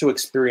just to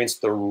experience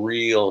the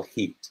real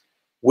heat.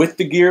 With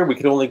the gear, we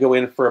could only go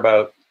in for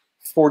about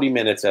 40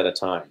 minutes at a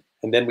time.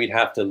 And then we'd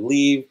have to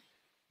leave,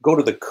 go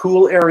to the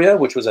cool area,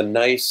 which was a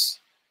nice,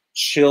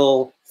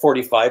 chill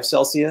 45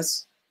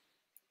 Celsius,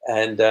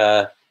 and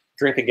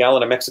drink a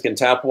gallon of Mexican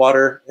tap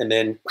water, and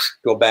then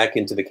go back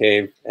into the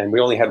cave. And we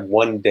only had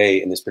 1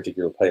 day in this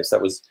particular place.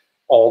 That was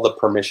all the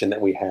permission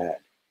that we had.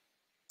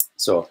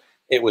 So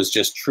it was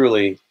just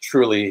truly,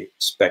 truly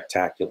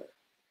spectacular.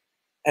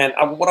 And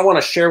what I want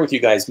to share with you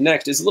guys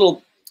next is a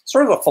little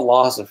sort of a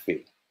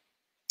philosophy.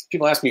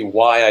 People ask me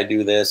why I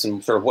do this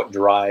and sort of what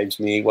drives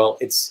me. Well,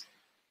 it's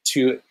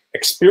to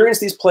experience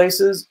these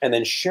places and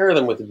then share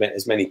them with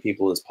as many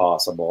people as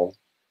possible.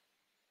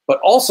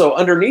 But also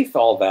underneath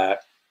all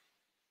that,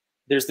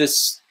 there's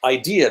this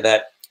idea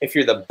that if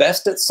you're the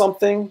best at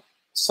something,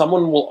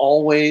 someone will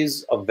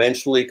always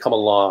eventually come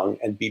along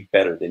and be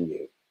better than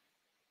you.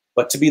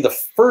 But to be the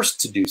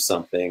first to do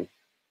something,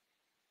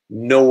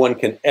 no one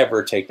can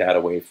ever take that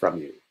away from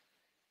you.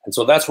 And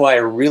so that's why I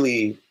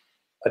really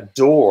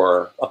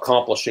adore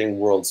accomplishing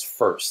world's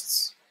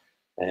firsts.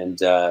 And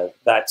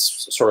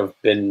that's sort of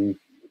been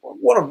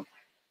one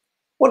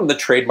of the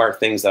trademark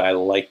things that I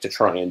like to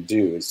try and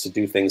do, is to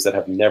do things that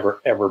have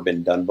never, ever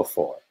been done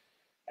before.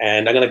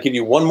 And I'm going to give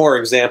you one more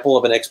example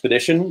of an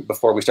expedition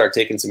before we start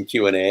taking some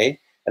Q&A.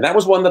 And that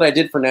was one that I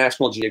did for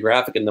National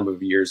Geographic a number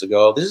of years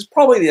ago. This is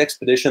probably the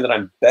expedition that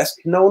I'm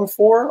best known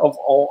for of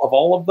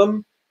all of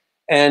them.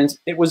 And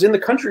it was in the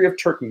country of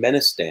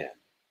Turkmenistan.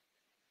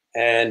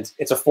 And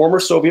it's a former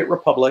Soviet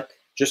republic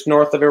just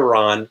north of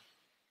Iran.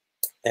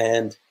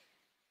 And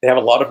they have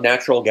a lot of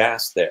natural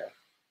gas there.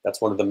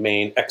 That's one of the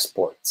main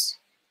exports.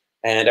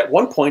 And at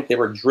one point, they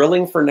were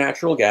drilling for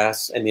natural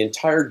gas, and the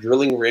entire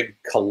drilling rig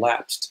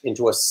collapsed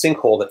into a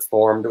sinkhole that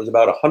formed. It was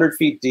about 100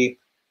 feet deep,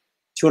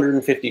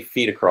 250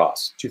 feet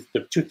across,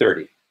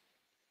 230.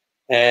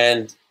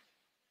 And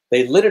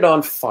they lit it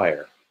on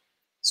fire.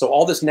 So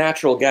all this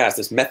natural gas,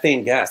 this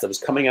methane gas that was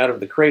coming out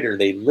of the crater,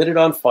 they lit it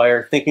on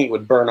fire thinking it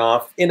would burn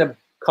off in a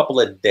couple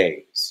of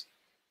days.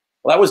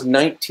 Well, that was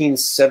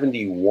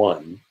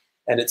 1971,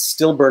 and it's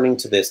still burning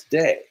to this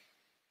day.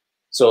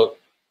 So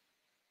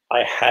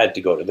I had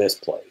to go to this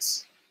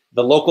place.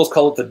 The locals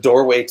call it the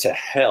doorway to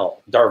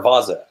hell,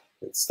 Darvaza.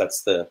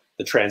 That's the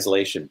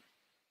translation.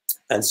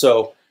 And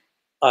so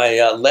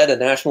I led a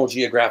National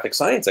Geographic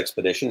science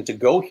expedition to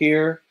go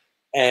here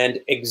and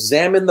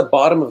examine the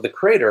bottom of the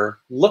crater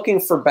looking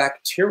for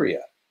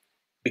bacteria,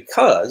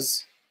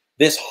 because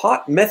this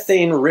hot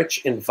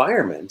methane-rich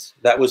environment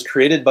that was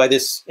created by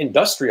this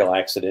industrial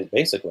accident,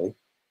 basically,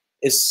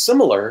 is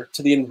similar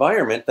to the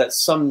environment that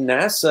some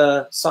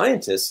NASA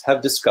scientists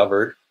have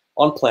discovered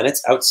on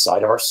planets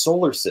outside of our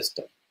solar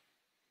system.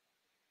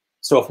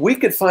 So if we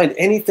could find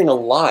anything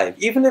alive,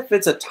 even if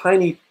it's a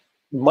tiny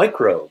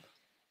microbe,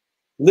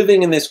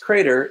 living in this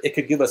crater, it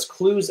could give us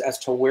clues as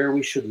to where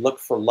we should look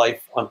for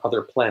life on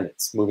other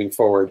planets moving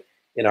forward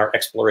in our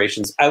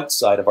explorations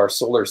outside of our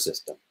solar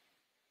system.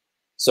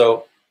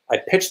 So I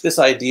pitched this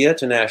idea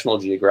to National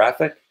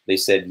Geographic. They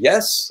said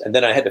yes, and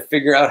then I had to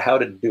figure out how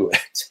to do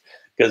it,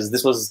 because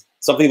this was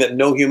something that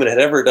no human had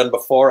ever done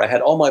before. I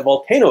had all my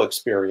volcano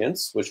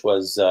experience, which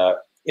was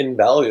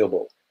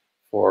invaluable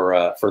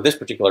for this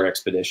particular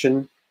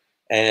expedition.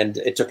 And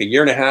it took 1.5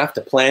 years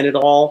to plan it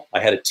all. I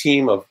had a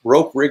team of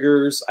rope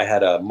riggers. I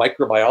had a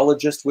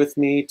microbiologist with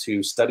me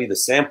to study the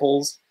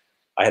samples.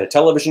 I had a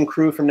television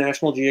crew from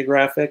National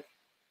Geographic.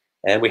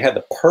 And we had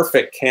the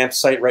perfect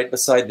campsite right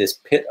beside this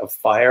pit of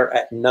fire.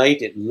 At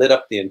night, it lit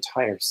up the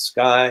entire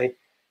sky.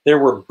 There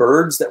were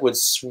birds that would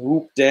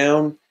swoop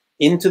down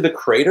into the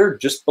crater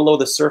just below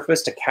the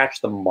surface to catch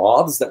the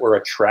moths that were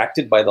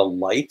attracted by the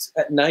light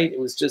at night. It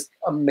was just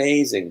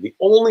amazing. The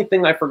only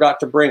thing I forgot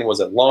to bring was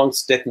a long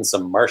stick and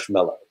some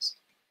marshmallows.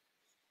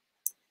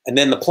 And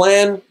then the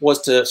plan was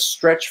to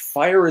stretch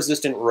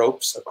fire-resistant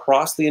ropes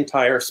across the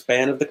entire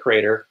span of the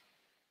crater.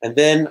 And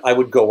then I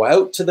would go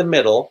out to the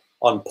middle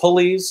on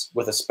pulleys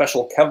with a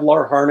special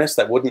Kevlar harness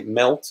that wouldn't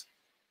melt,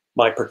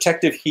 my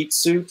protective heat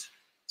suit,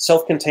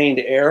 self-contained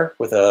air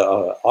with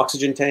a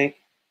oxygen tank,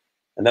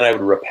 and then I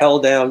would rappel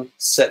down,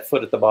 set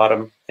foot at the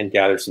bottom, and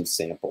gather some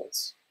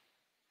samples.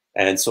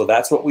 And so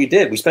that's what we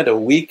did. We spent a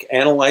week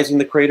analyzing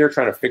the crater,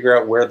 trying to figure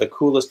out where the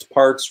coolest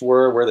parts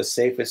were, where the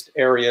safest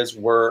areas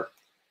were.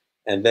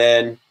 And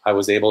then I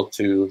was able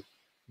to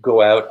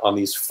go out on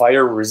these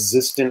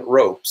fire-resistant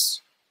ropes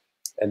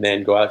and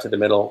then go out to the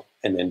middle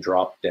and then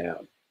drop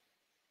down.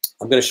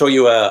 I'm going to show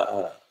you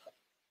a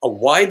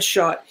wide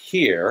shot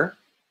here.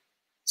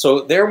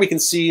 So there we can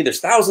see there's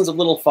thousands of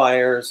little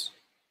fires.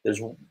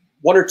 There's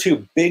 1 or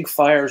 2 big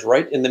fires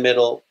right in the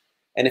middle.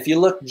 And if you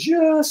look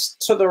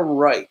just to the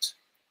right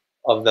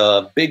of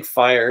the big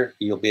fire,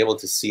 you'll be able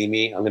to see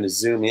me. I'm going to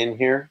zoom in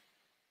here.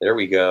 There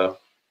we go.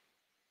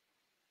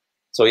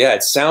 So yeah,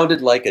 it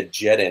sounded like a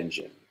jet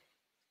engine.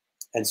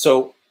 And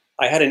so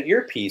I had an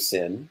earpiece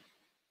in,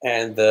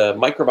 and the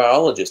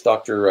microbiologist,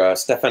 Dr.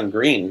 Stefan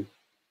Green,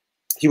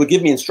 he would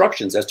give me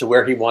instructions as to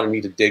where he wanted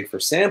me to dig for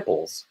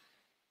samples.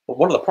 But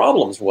one of the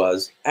problems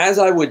was, as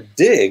I would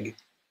dig,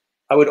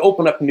 I would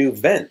open up new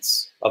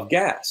vents of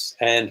gas,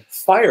 and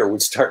fire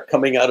would start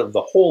coming out of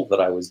the hole that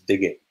I was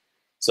digging.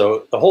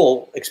 So the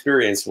whole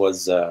experience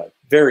was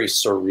very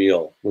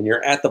surreal. When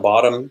you're at the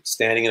bottom,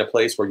 standing in a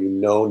place where you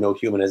know no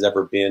human has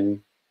ever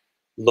been,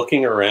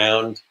 looking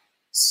around,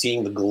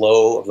 seeing the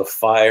glow of the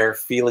fire,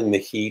 feeling the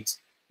heat,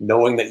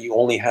 knowing that you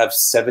only have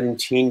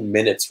 17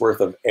 minutes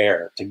worth of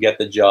air to get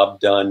the job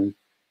done.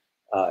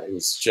 It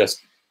was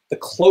just the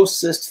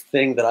closest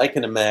thing that I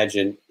can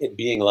imagine it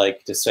being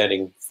like to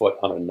setting foot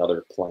on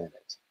another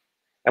planet.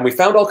 And we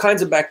found all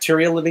kinds of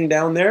bacteria living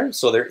down there.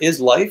 So there is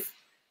life.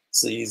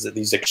 So these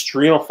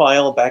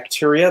extremophile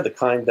bacteria, the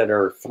kind that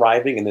are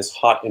thriving in this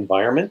hot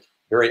environment,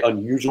 very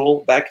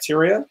unusual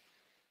bacteria.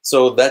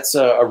 So that's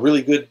a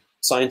really good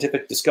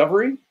scientific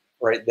discovery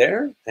right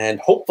there. And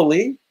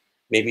hopefully,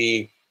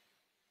 maybe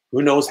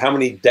who knows how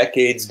many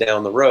decades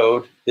down the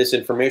road, this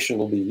information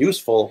will be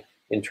useful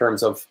in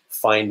terms of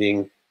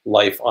finding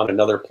life on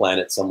another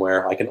planet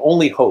somewhere. I can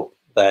only hope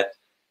that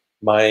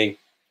my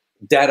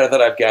data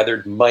that I've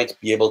gathered might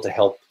be able to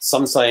help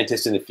some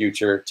scientists in the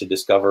future to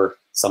discover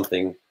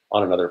something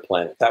on another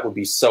planet. That would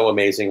be so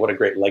amazing. What a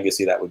great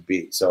legacy that would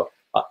be. So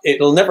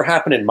it'll never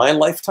happen in my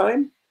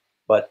lifetime,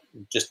 but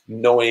just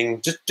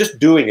knowing, just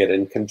doing it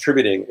and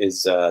contributing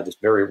is just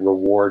very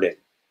rewarding.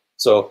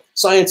 So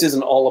science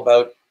isn't all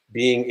about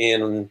being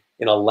in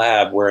a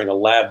lab wearing a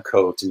lab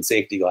coat and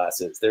safety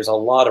glasses. There's a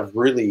lot of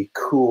really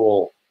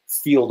cool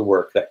field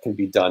work that can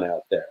be done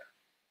out there.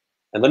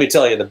 And let me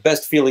tell you, the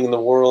best feeling in the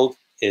world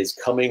is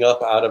coming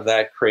up out of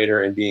that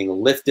crater and being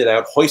lifted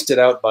out, hoisted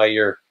out by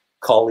your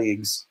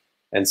colleagues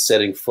and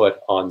setting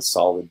foot on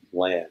solid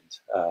land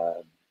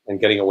and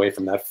getting away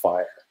from that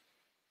fire.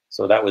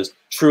 So that was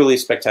truly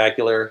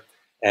spectacular.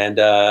 And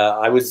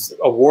I was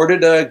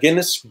awarded a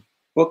Guinness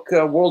Book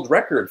World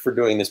Record for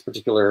doing this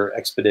particular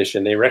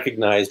expedition. They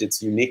recognized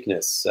its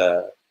uniqueness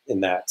in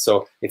that.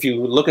 So if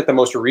you look at the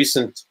most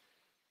recent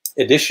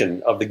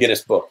edition of the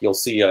Guinness Book, you'll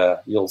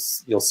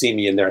see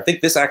me in there. I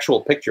think this actual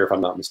picture, if I'm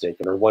not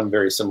mistaken, or one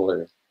very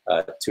similar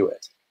to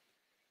it.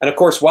 And of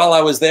course, while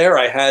I was there,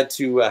 I had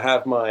to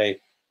have my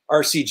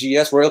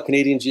RCGS, Royal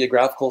Canadian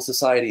Geographical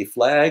Society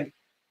flag.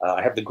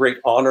 I have the great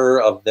honor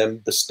of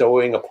them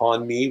bestowing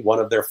upon me one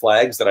of their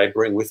flags that I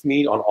bring with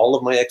me on all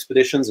of my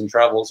expeditions and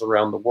travels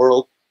around the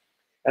world.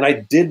 And I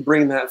did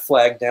bring that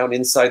flag down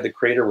inside the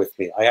crater with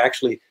me.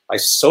 I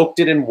soaked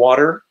it in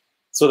water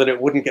so that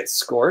it wouldn't get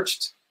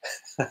scorched.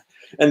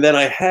 And then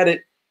I had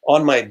it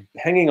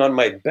hanging on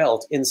my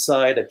belt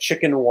inside a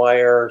chicken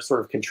wire sort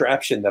of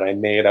contraption that I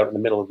made out in the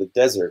middle of the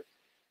desert.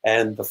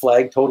 And the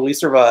flag totally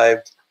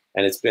survived,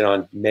 and it's been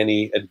on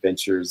many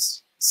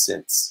adventures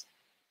since.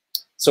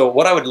 So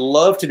what I would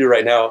love to do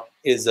right now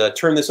is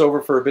turn this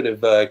over for a bit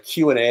of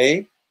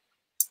Q&A.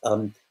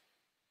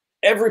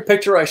 Every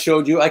picture I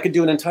showed you, I could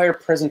do an entire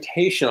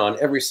presentation on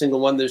every single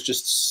one. There's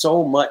just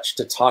so much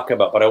to talk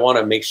about, but I want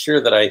to make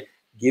sure that I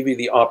give you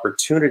the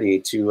opportunity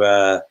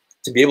to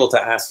be able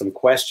to ask some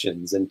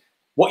questions. And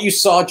what you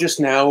saw just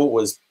now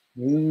was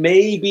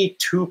maybe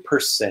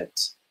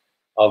 2%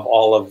 of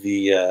all of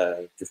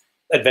the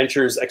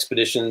adventures,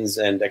 expeditions,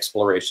 and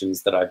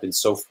explorations that I've been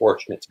so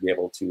fortunate to be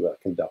able to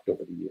conduct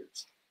over the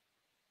years.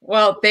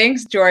 Well,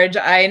 thanks, George.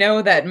 I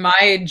know that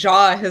my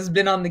jaw has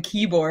been on the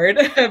keyboard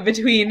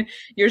between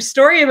your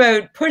story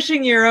about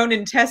pushing your own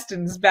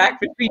intestines back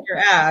between your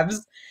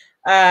abs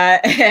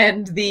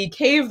and the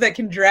cave that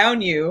can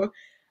drown you.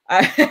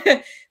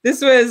 If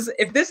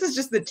this is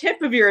just the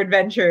tip of your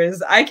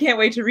adventures, I can't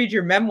wait to read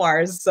your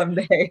memoirs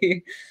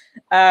someday.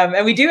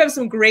 And we do have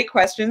some great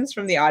questions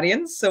from the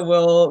audience, so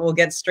we'll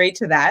get straight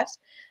to that.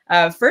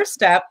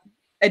 First up,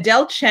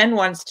 Adele Chen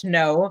wants to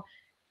know,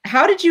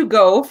 how did you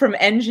go from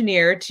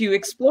engineer to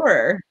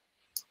explorer?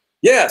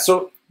 Yeah,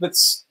 so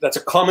that's a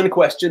common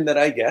question that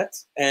I get,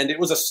 and it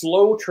was a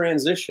slow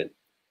transition.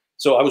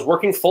 So I was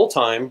working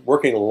full-time,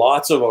 working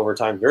lots of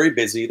overtime, very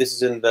busy. This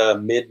is in the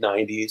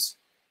mid-90s.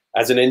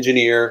 As an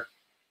engineer,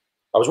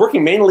 I was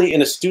working mainly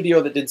in a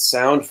studio that did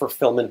sound for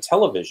film and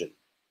television.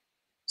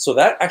 So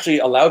that actually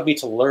allowed me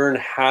to learn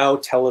how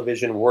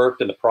television worked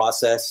and the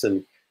process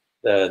and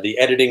the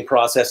editing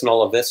process and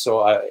all of this.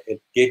 So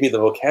it gave me the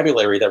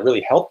vocabulary that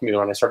really helped me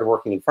when I started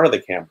working in front of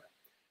the camera.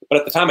 But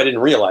at the time, I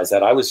didn't realize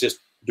that. I was just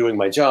doing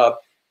my job.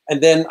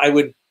 And then I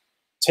would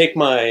take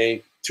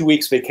my 2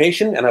 weeks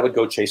vacation and I would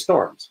go chase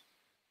storms.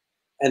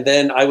 And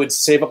then I would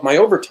save up my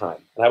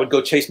overtime and I would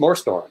go chase more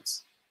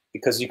storms,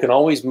 because you can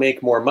always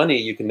make more money.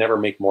 You can never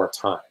make more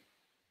time.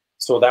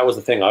 So that was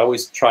the thing. I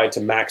always tried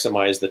to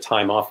maximize the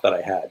time off that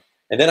I had.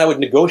 And then I would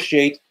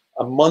negotiate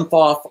a month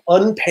off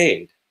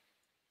unpaid.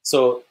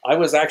 So I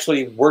was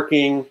actually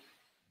working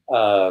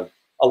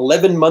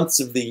 11 months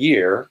of the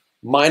year,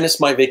 minus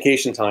my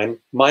vacation time,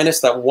 minus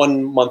that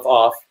 1 month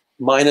off,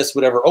 minus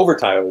whatever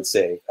overtime I would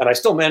save. And I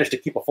still managed to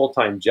keep a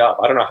full-time job.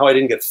 I don't know how I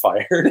didn't get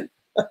fired,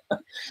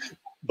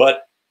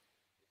 but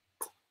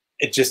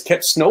it just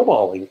kept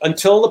snowballing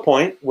until the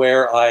point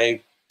where I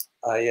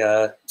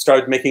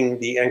started making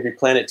the Angry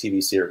Planet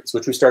TV series,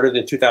 which we started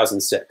in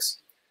 2006.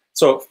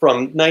 So from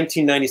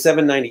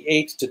 1997,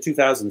 98 to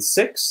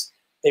 2006,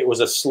 it was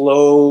a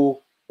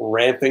slow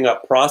ramping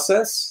up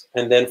process.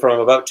 And then from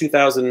about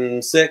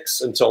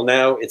 2006 until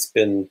now, it's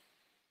been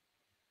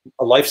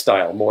a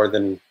lifestyle more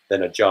than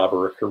a job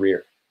or a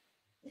career.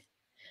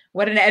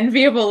 What an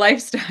enviable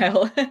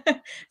lifestyle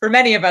for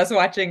many of us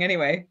watching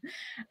anyway.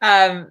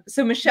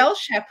 So Michelle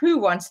Chaput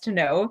wants to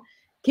know,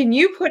 can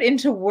you put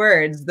into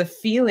words the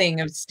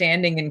feeling of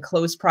standing in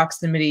close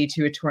proximity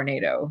to a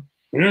tornado?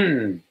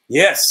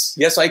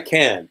 Yes, I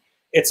can.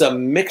 It's a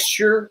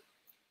mixture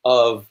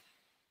of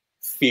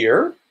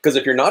fear, because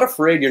if you're not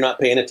afraid, you're not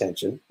paying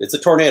attention. It's a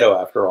tornado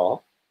after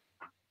all.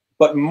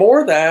 But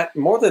more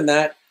than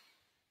that,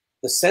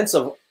 the sense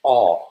of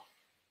awe.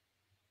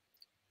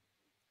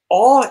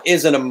 Awe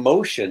is an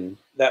emotion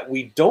that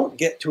we don't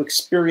get to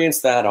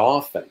experience that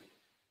often.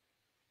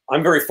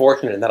 I'm very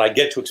fortunate in that I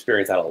get to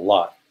experience that a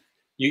lot.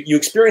 You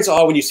experience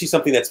awe when you see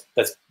something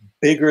that's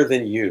bigger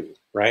than you,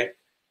 right?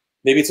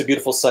 Maybe it's a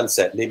beautiful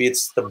sunset. Maybe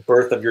it's the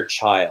birth of your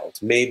child.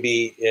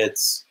 Maybe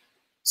it's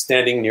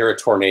standing near a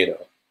tornado.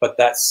 But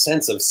that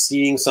sense of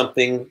seeing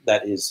something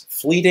that is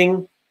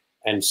fleeting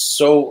and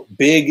so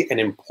big and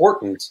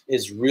important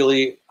is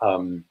really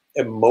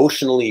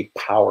emotionally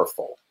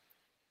powerful.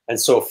 And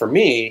so for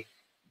me,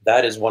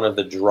 that is one of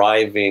the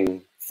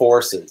driving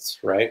forces,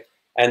 right?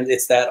 And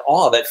it's that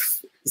awe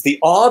it's the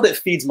awe that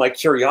feeds my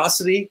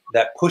curiosity,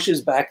 that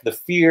pushes back the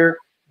fear,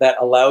 that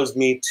allows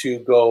me to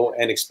go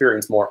and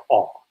experience more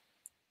awe.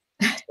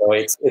 So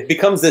it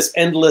becomes this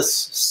endless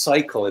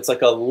cycle. It's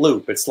like a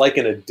loop. It's like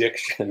an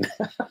addiction,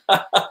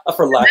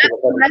 for lack of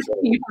a better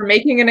recipe for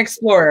making an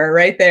explorer,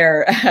 right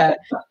there. A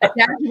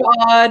dash of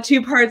awe,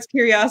 2 parts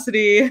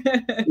curiosity.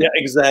 Yeah,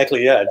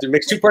 exactly. Yeah, it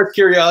makes 2 parts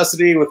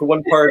curiosity with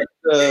 1 part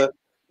a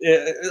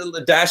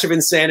dash of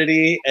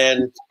insanity,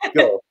 and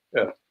go.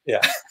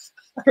 Yeah.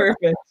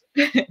 Perfect.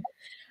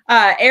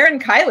 Aaron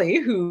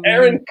Kiley,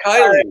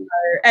 our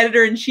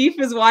editor-in-chief,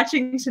 is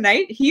watching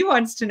tonight. He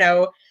wants to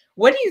know,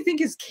 what do you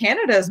think is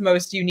Canada's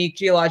most unique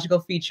geological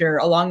feature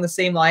along the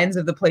same lines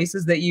of the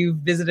places that you've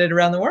visited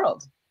around the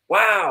world?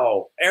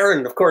 Wow.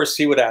 Aaron, of course,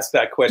 he would ask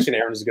that question.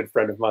 Aaron is a good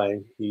friend of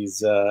mine. He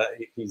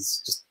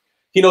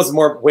knows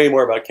way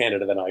more about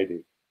Canada than I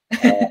do.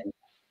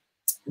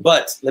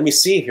 But let me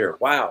see here.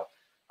 Wow.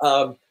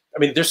 I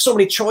mean, there's so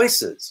many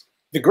choices.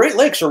 The Great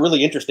Lakes are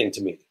really interesting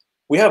to me.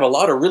 we have a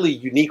lot of really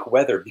unique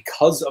weather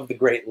because of the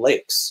Great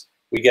Lakes.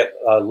 We get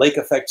lake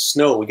effect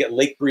snow, we get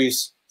lake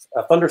breeze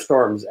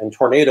thunderstorms and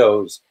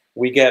tornadoes,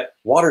 we get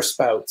water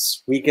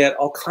spouts, we get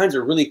all kinds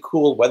of really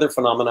cool weather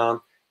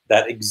phenomenon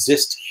that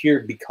exist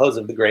here because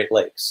of the Great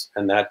Lakes.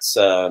 And that's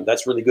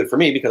really good for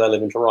me because I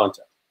live in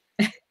Toronto.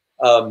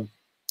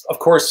 Of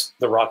course,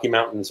 the Rocky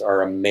Mountains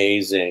are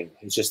amazing.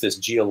 It's just this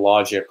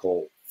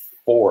geological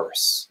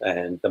force,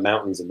 and the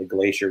mountains and the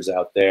glaciers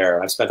out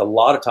there. I've spent a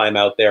lot of time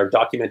out there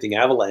documenting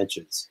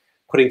avalanches,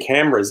 putting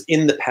cameras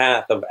in the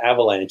path of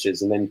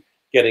avalanches, and then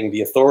getting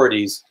the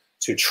authorities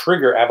to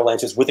trigger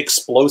avalanches with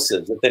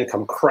explosives that then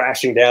come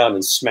crashing down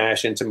and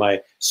smash into my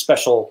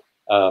special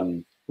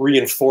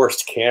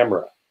reinforced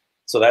camera.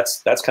 So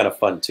that's kind of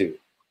fun too.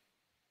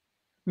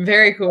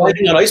 Very cool.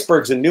 Climbing on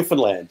icebergs in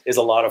Newfoundland is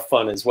a lot of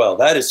fun as well.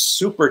 That is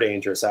super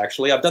dangerous,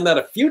 actually. I've done that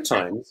a few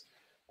times.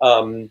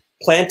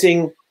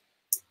 Planting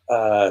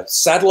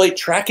satellite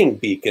tracking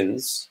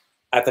beacons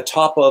at the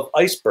top of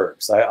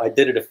icebergs. I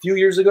did it a few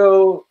years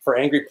ago for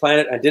Angry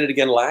Planet. I did it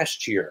again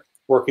last year,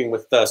 working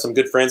with some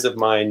good friends of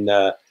mine,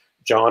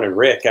 John and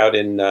Rick, out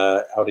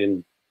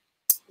in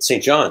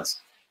St. John's,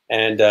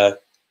 and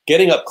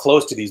getting up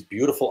close to these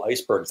beautiful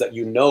icebergs that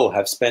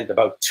have spent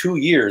about 2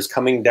 years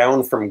coming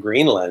down from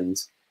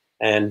Greenland,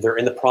 and they're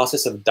in the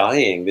process of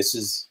dying.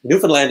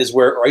 Newfoundland is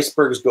where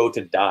icebergs go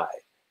to die.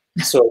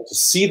 So to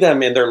see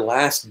them in their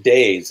last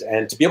days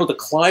and to be able to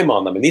climb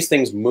on them, and these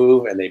things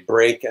move and they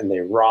break and they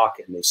rock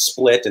and they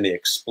split and they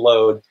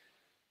explode.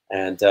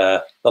 And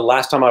the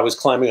last time I was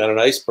climbing on an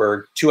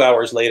iceberg, 2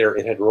 hours later,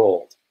 it had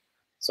rolled.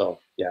 So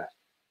yeah,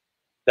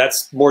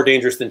 that's more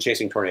dangerous than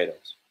chasing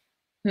tornadoes.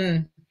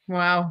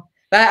 Wow.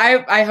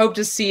 I hope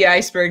to see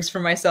icebergs for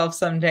myself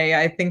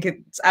someday. I think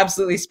it's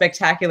absolutely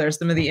spectacular,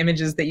 some of the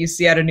images that you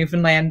see out of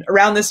Newfoundland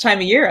around this time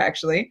of year,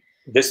 actually.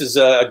 This is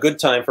a good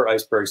time for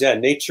icebergs. Yeah,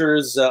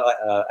 nature's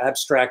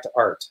abstract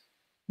art.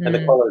 And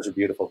the colors are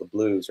beautiful. The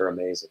blues are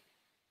amazing.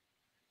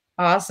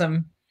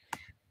 Awesome.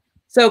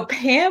 So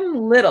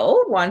Pam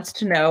Little wants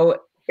to know,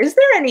 is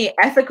there any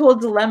ethical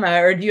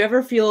dilemma, or do you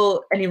ever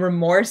feel any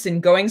remorse in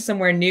going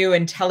somewhere new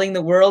and telling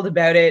the world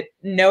about it,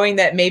 knowing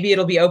that maybe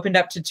it'll be opened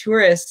up to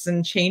tourists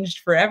and changed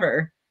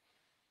forever?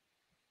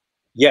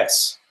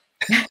 Yes,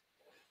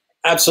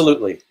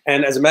 absolutely.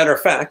 And as a matter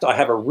of fact, I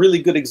have a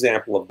really good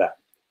example of that.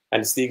 And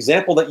it's the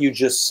example that you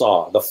just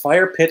saw, the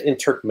fire pit in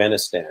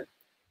Turkmenistan.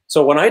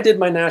 So when I did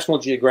my National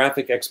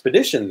Geographic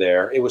expedition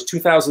there, it was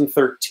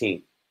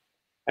 2013.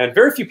 And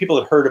very few people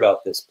had heard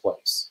about this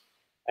place.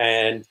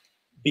 And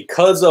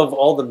because of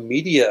all the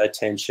media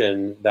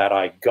attention that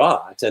I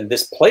got and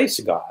this place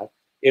got,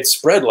 it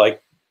spread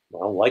like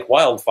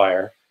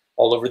wildfire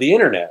all over the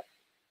internet.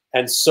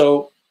 And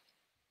so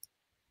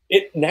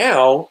it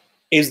now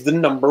is the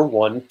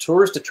 #1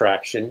 tourist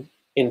attraction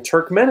in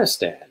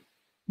Turkmenistan.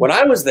 When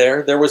I was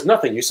there, there was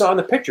nothing. You saw in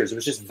the pictures, it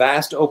was just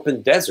vast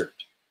open desert.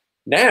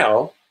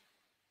 Now,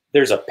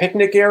 there's a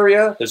picnic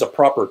area, there's a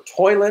proper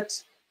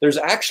toilet, there's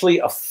actually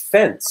a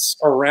fence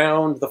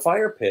around the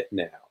fire pit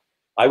now.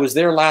 I was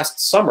there last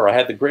summer. I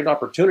had the great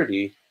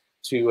opportunity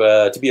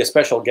to be a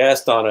special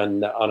guest on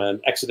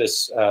an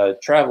Exodus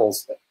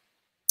Travels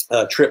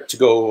trip to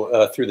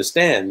go through the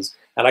stands,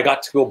 and I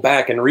got to go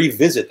back and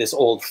revisit this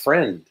old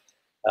friend,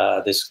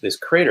 this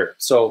crater.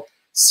 So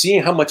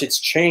seeing how much it's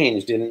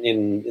changed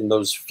in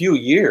those few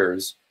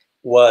years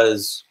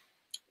was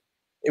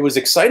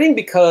exciting,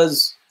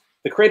 because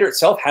the crater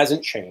itself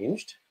hasn't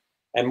changed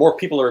and more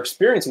people are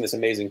experiencing this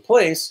amazing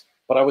place.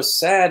 But I was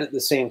sad at the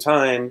same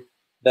time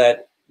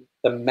that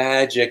the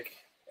magic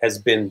has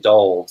been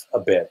dulled a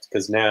bit,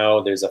 because now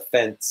there's a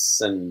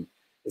fence and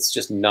it's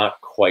just not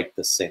quite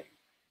the same.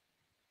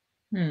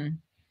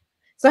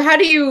 So how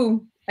do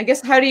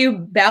you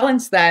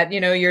balance that,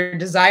 your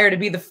desire to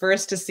be the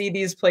first to see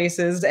these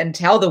places and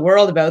tell the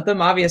world about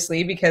them,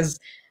 obviously, because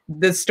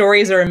the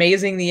stories are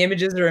amazing, the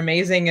images are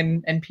amazing,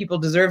 and people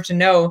deserve to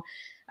know.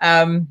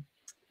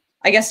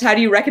 I guess, how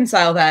do you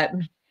reconcile that?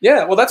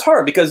 Yeah, well, that's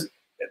hard, because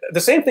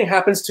the same thing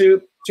happens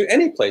to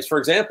any place. For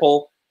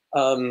example,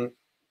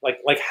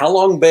 like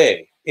Halong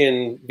Bay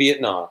in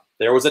Vietnam,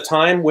 there was a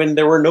time when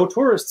there were no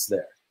tourists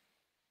there.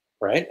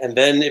 Right? And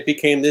then it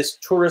became this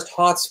tourist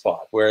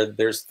hotspot where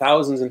there's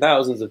thousands and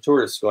thousands of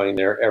tourists going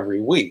there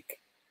every week,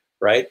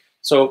 right?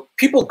 So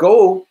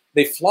people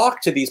they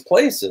flock to these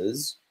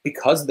places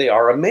because they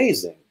are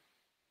amazing,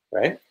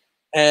 right?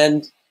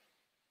 And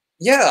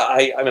yeah,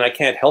 I mean, I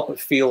can't help but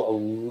feel a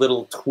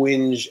little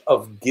twinge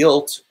of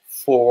guilt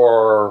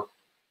for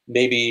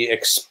maybe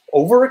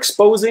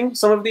overexposing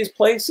some of these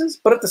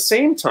places. But at the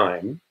same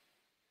time,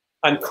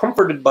 I'm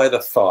comforted by the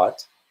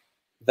thought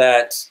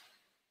that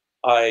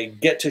I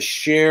get to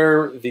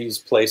share these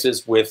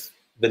places with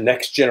the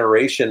next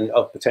generation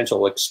of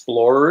potential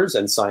explorers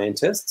and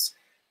scientists,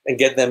 and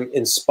get them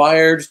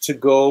inspired to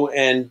go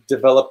and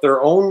develop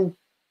their own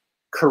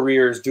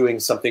careers doing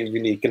something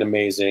unique and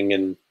amazing,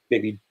 and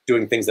maybe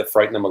doing things that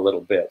frighten them a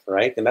little bit,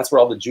 right? And that's where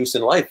all the juice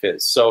in life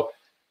is. So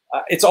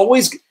it's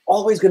always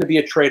going to be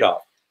a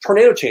trade-off.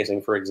 Tornado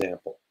chasing, for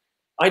example.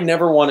 I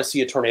never want to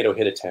see a tornado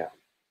hit a town.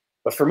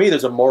 But for me,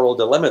 there's a moral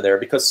dilemma there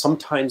because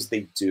sometimes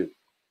they do.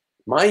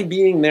 My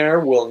being there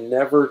will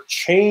never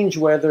change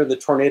whether the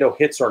tornado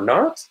hits or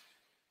not.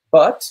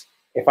 But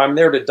if I'm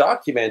there to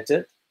document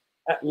it,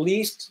 at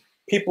least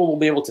people will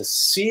be able to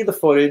see the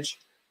footage,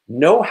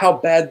 know how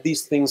bad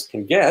these things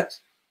can get,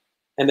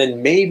 and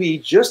then maybe,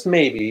 just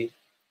maybe,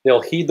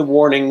 they'll heed the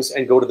warnings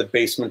and go to the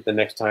basement the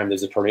next time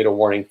there's a tornado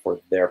warning for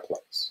their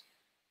place.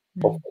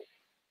 Hopefully.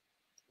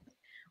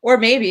 Or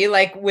maybe,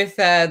 like with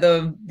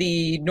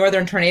the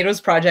Northern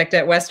Tornadoes Project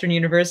at Western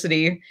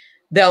University,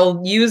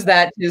 they'll use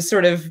that to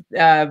sort of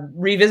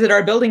revisit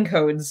our building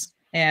codes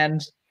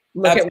and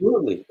look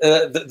Absolutely.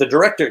 The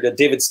director,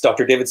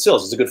 Dr. David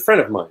Sills, is a good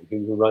friend of mine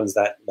who runs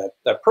that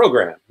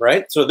program,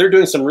 right? So they're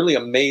doing some really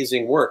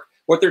amazing work.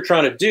 What they're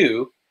trying to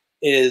do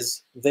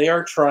is they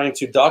are trying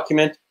to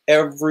document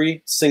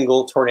every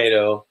single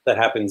tornado that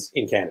happens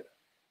in Canada,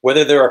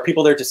 whether there are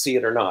people there to see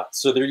it or not.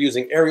 So they're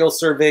using aerial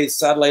surveys,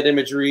 satellite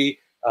imagery,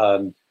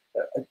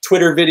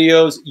 Twitter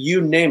videos,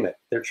 you name it.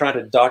 They're trying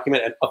to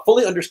document and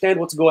fully understand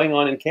what's going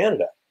on in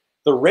Canada.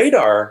 The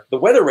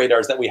weather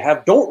radars that we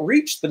have don't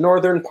reach the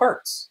northern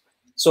parts.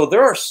 So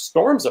there are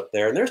storms up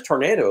there and there's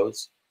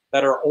tornadoes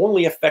that are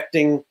only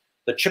affecting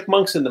the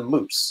chipmunks and the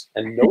moose,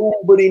 and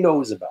nobody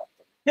knows about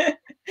them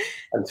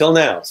until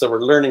now. So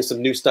we're learning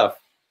some new stuff,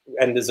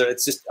 and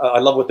it's just, I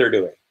love what they're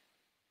doing.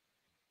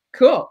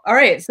 Cool. All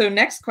right. So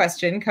next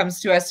question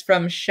comes to us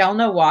from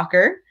Shelna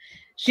Walker.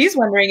 She's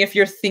wondering if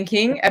you're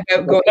thinking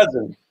about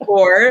going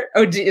for,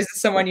 is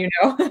this someone you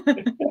know?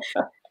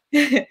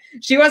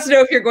 She wants to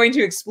know if you're going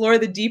to explore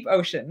the deep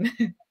ocean.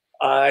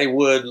 I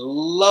would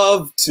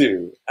love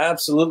to.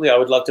 Absolutely, I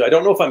would love to. I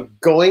don't know if I'm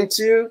going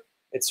to.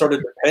 It sort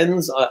of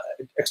depends.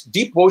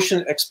 Deep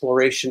ocean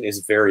exploration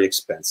is very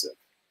expensive.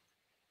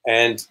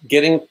 And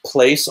getting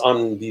place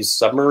on these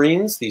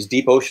submarines, these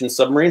deep ocean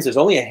submarines, there's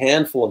only a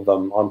handful of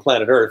them on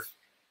planet Earth.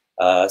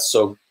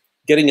 So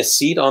getting a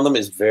seat on them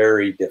is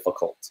very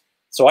difficult.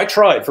 So I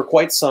tried for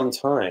quite some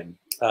time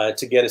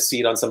to get a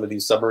seat on some of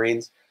these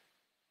submarines.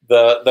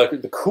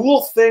 The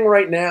cool thing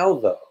right now,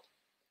 though,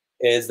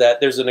 is that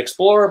there's an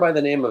explorer by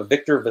the name of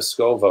Victor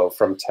Vescovo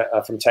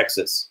from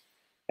Texas.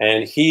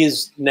 And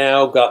he's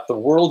now got the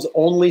world's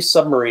only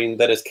submarine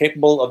that is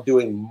capable of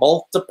doing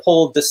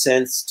multiple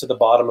descents to the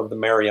bottom of the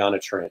Mariana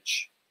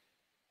Trench.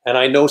 And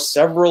I know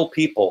several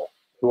people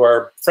who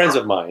are friends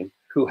of mine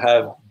who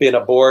have been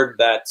aboard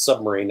that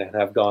submarine and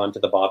have gone to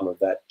the bottom of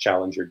that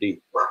Challenger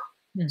Deep.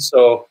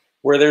 So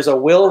where there's a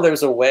will,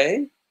 there's a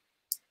way.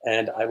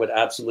 And I would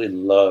absolutely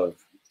love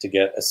to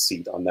get a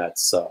seat on that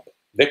sub.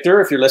 Victor,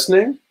 if you're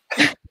listening,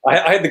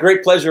 I had the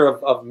great pleasure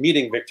of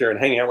meeting Victor and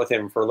hanging out with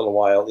him for a little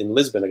while in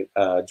Lisbon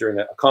during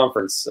a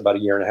conference about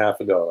 1.5 years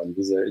ago. And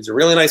he's a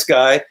really nice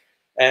guy.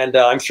 And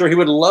I'm sure he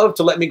would love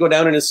to let me go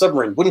down in his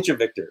submarine. Wouldn't you,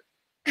 Victor?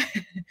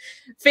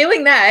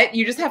 Failing that,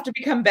 you just have to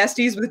become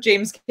besties with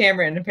James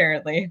Cameron,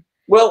 apparently.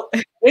 Well,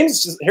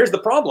 here's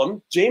the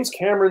problem. James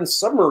Cameron's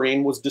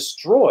submarine was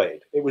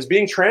destroyed. It was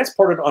being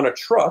transported on a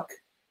truck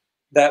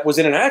that was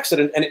in an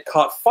accident, and it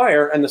caught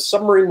fire, and the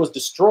submarine was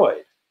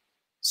destroyed.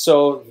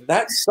 So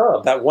that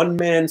sub, that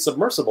one-man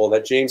submersible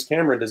that James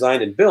Cameron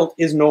designed and built,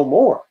 is no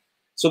more.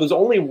 So there's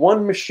only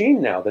one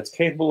machine now that's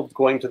capable of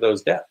going to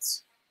those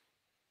depths.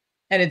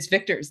 And it's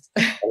Victor's.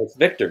 And it's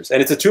Victor's.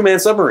 And it's a two-man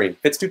submarine.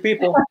 Fits 2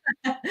 people.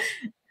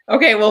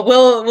 Okay, well,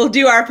 we'll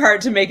do our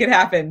part to make it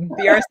happen.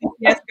 The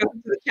RCCS goes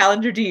to the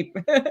Challenger Deep.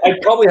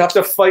 I'd probably have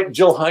to fight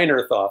Jill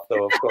Heinerth off,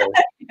 though, of course.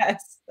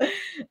 Yes.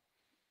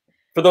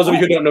 For those of you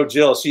who don't know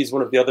Jill, she's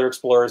one of the other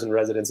explorers in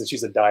residence, and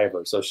she's a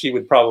diver. So she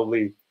would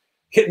probably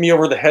hit me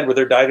over the head with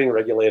her diving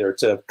regulator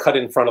to cut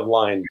in front of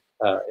line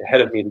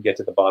ahead of me to get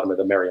to the bottom of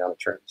the Mariana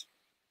Trench.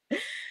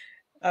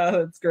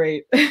 Oh, that's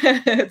great.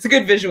 It's a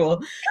good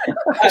visual.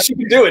 She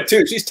can do it,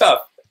 too. She's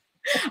tough.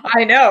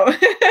 I know.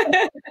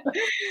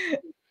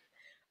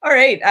 All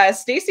right.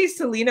 Stacy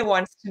Selena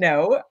wants to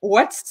know,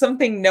 what's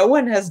something no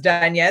one has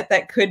done yet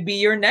that could be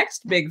your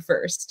next big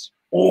first?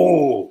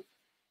 Oh,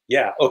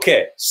 yeah.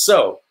 Okay.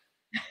 So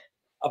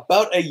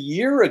about 1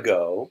 year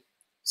ago,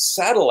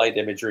 satellite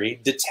imagery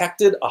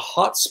detected a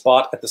hot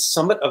spot at the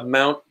summit of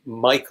Mount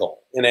Michael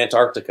in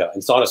Antarctica.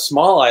 It's on a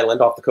small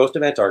island off the coast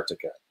of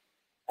Antarctica.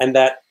 And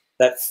that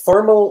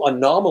thermal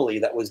anomaly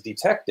that was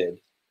detected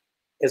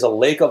is a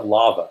lake of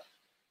lava.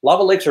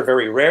 Lava lakes are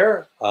very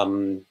rare.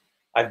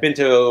 I've been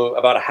to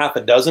about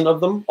 6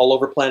 of them all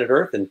over planet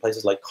Earth in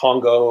places like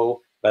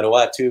Congo,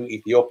 Vanuatu,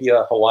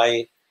 Ethiopia,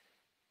 Hawaii.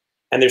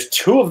 And there's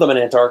 2 of them in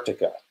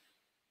Antarctica.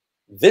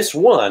 This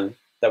one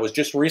that was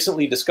just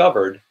recently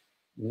discovered,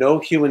 no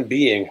human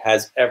being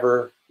has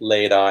ever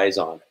laid eyes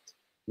on it.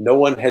 No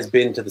one has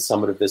been to the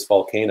summit of this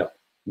volcano.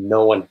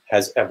 No one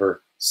has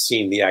ever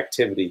seen the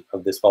activity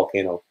of this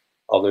volcano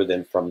other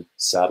than from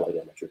satellite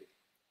imagery.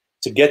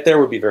 To get there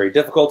would be very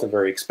difficult and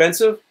very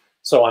expensive.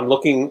 So I'm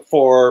looking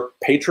for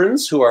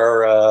patrons who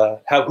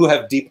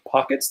have deep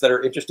pockets that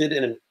are interested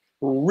in a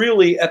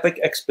really epic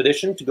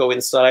expedition to go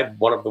inside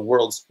one of the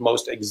world's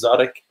most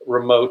exotic,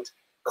 remote,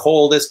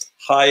 coldest,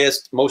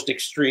 highest, most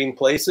extreme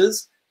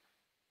places.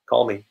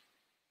 Call me.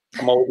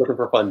 I'm always looking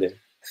for funding.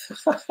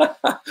 But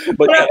yeah,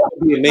 that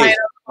would be amazing. At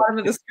the bottom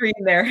of the screen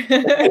there.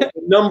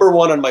 Number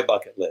one on my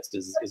bucket list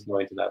is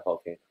going to that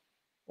volcano.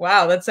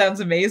 Wow, that sounds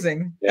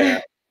amazing.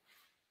 Yeah.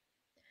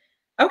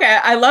 Okay,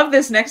 I love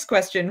this next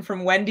question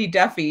from Wendy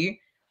Duffy.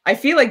 I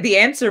feel like the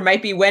answer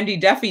might be Wendy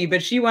Duffy,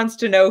 but she wants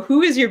to know,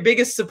 who is your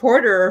biggest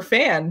supporter or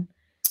fan?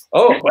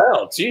 Oh,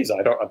 well, geez,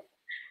 I don't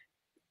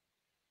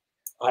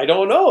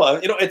know.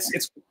 You know,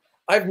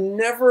 I've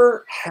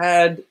never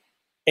had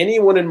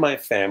anyone in my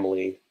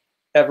family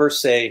ever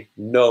say,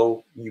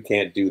 no, you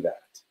can't do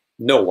that.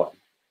 No one.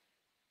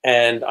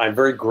 And I'm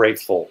very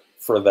grateful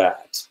for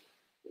that.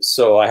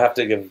 So I have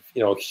to give,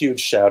 you know, a huge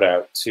shout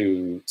out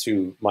to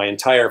my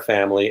entire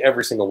family,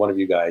 every single one of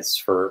you guys,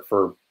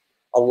 for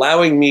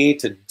allowing me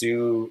to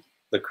do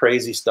the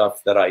crazy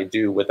stuff that I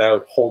do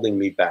without holding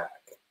me back.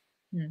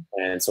 Mm.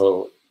 And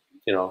so,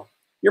 you know,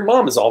 your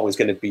mom is always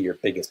going to be your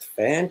biggest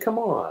fan. Come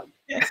on.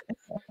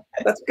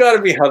 That's got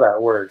to be how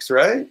that works,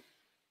 right?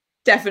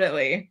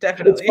 Definitely.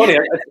 It's funny.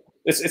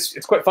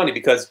 It's quite funny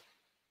because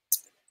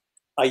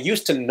I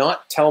used to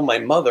not tell my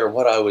mother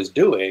what I was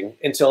doing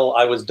until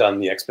I was done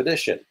the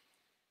expedition.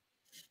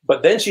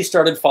 But then she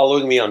started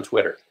following me on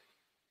Twitter.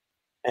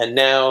 And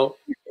now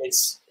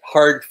it's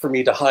hard for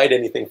me to hide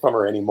anything from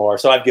her anymore.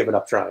 So I've given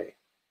up trying.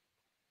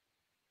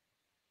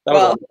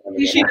 Well,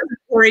 she doesn't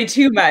worry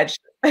too much.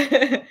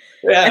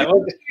 Yeah,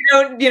 well, you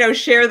don't, you know,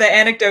 share the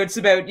anecdotes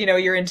about, you know,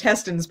 your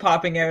intestines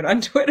popping out on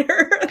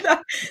Twitter.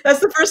 That's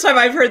the first time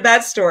I've heard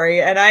that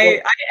story. And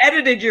I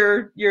edited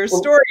your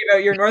story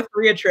about your North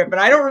Korea trip, and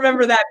I don't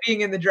remember that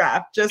being in the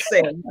draft. Just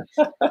saying.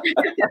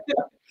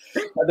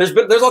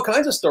 There's all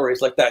kinds of stories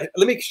like that.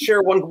 Let me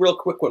share one real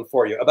quick one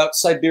for you about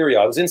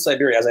Siberia. I was in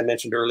Siberia, as I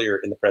mentioned earlier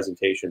in the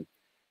presentation.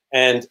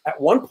 And at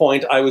one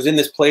point, I was in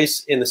this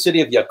place in the city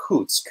of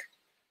Yakutsk,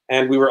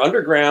 and we were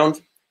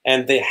underground,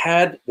 and they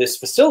had this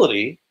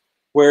facility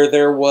where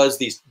there were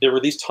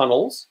these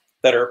tunnels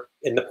that are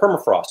in the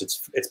permafrost.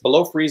 It's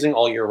below freezing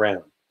all year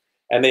round.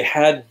 And they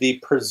had the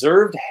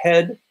preserved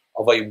head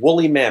of a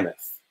woolly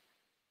mammoth.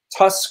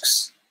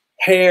 Tusks,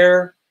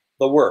 hair,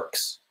 the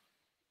works.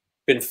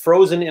 Been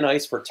frozen in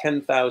ice for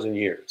 10,000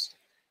 years.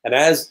 And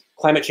as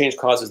climate change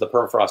causes the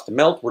permafrost to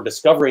melt, we're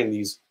discovering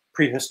these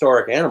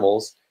prehistoric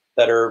animals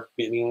that are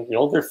being, you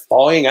know, they're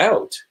thawing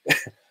out.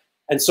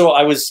 And so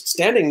I was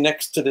standing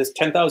next to this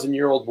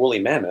 10,000-year-old woolly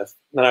mammoth,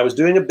 and I was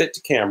doing a bit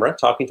to camera,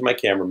 talking to my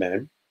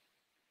cameraman.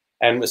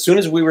 And as soon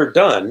as we were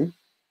done,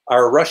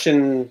 our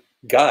Russian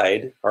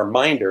guide, our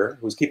minder,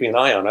 who was keeping an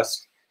eye on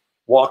us,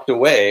 walked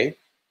away,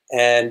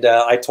 and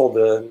I told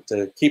them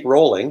to keep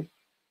rolling.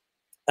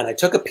 And I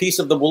took a piece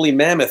of the woolly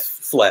mammoth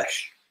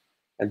flesh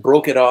and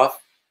broke it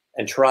off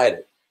and tried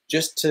it,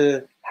 just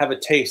to have a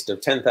taste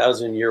of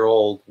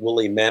 10,000-year-old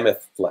woolly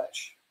mammoth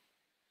flesh.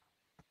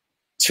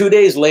 2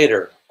 days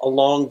later,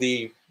 along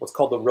what's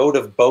called the Road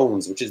of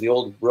Bones, which is the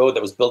old road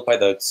that was built by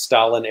the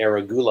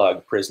Stalin-era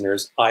Gulag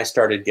prisoners, I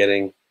started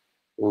getting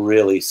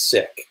really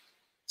sick.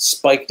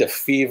 Spiked a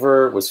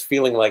fever, was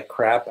feeling like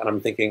crap, and I'm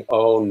thinking,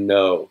 oh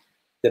no,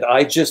 did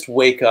I just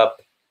wake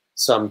up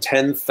some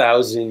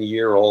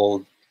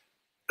 10,000-year-old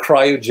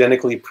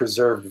cryogenically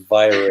preserved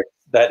virus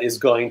that is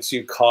going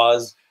to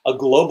cause a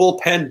global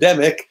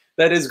pandemic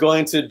that is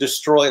going to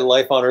destroy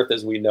life on Earth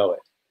as we know it?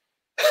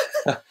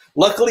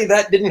 Luckily,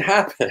 that didn't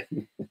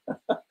happen.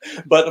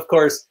 But of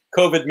course,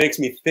 COVID makes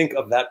me think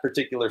of that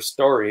particular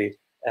story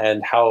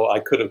and how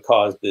I could have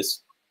caused this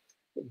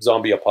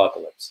zombie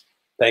apocalypse.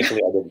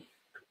 Thankfully, I didn't.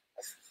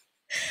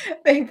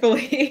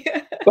 Thankfully.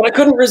 But I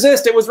couldn't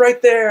resist. It was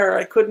right there.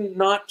 I couldn't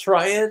not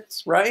try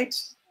it, right?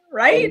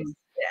 Right?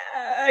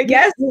 Yeah, I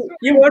guess.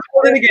 You won't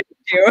want to get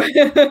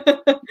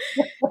to.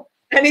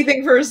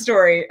 Anything for a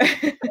story.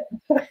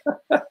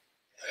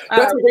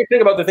 That's the great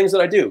thing about the things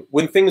that I do.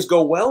 When things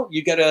go well,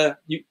 you get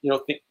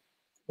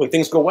when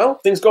things go well,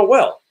 things go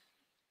well.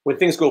 When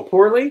things go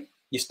poorly,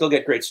 you still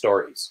get great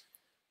stories.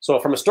 So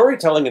from a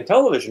storytelling and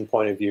television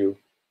point of view,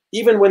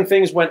 even when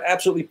things went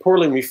absolutely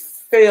poorly and we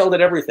failed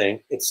at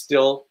everything, it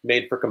still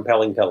made for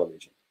compelling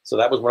television. So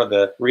that was one of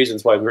the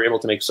reasons why we were able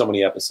to make so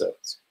many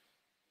episodes.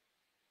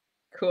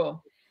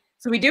 Cool.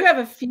 So we do have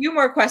a few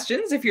more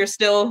questions if you're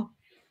still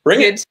Bring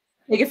good it. To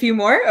take a few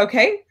more.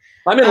 Okay.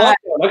 I'm in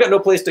lockdown. I've got no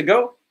place to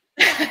go.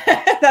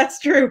 That's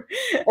true.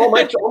 All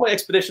my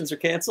expeditions are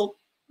canceled.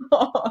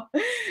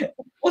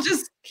 We'll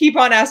just keep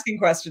on asking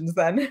questions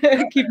then.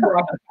 Keep them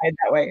occupied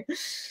that way.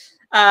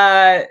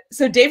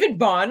 So David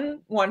Bond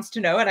wants to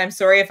know, and I'm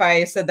sorry if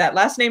I said that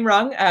last name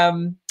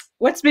wrong.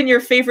 What's been your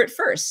favorite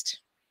first?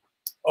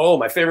 Oh,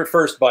 my favorite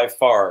first by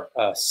far,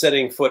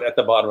 setting foot at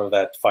the bottom of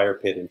that fire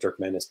pit in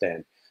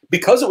Turkmenistan.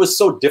 Because it was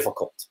so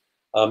difficult.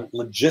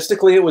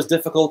 Logistically, it was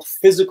difficult.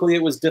 Physically,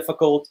 it was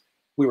difficult.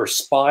 We were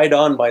spied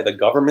on by the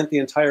government the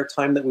entire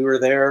time that we were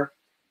there.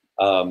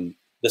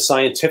 The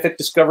scientific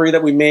discovery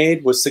that we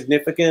made was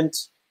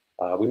significant.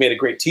 We made a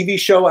great TV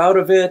show out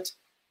of it.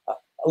 A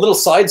little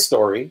side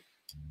story,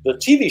 the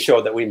TV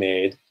show that we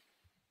made,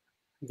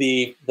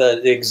 the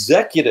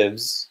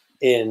executives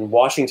in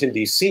Washington,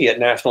 D.C. at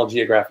National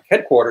Geographic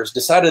headquarters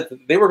decided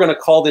that they were going to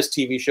call this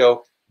TV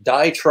show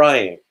Die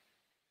Trying.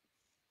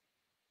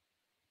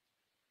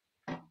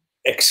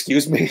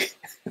 Excuse me?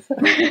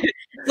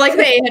 It's like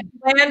they had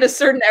planned a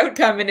certain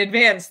outcome in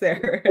advance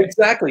there.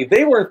 Exactly.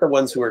 They weren't the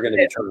ones who were going to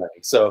be trying.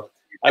 So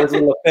I was a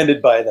little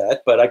offended by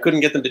that, but I couldn't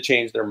get them to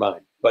change their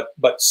mind.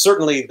 But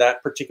certainly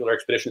that particular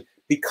expedition,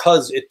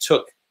 because it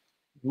took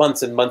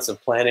months and months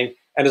of planning.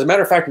 And as a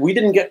matter of fact, we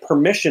didn't get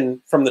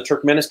permission from the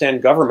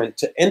Turkmenistan government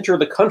to enter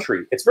the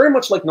country. It's very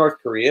much like North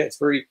Korea. It's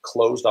very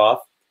closed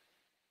off.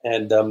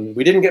 And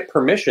we didn't get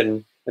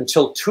permission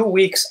until 2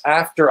 weeks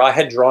after I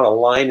had drawn a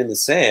line in the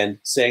sand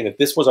saying that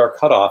this was our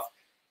cutoff.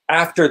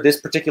 After this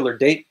particular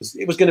date,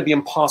 it was going to be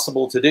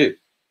impossible to do.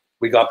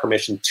 We got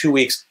permission 2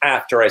 weeks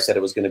after I said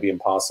it was going to be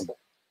impossible.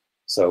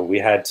 So we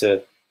had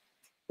to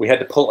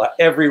pull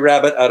every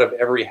rabbit out of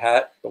every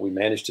hat, but we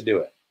managed to do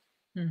it.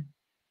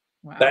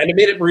 Wow. And it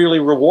made it really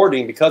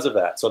rewarding because of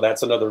that. So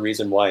that's another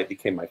reason why it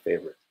became my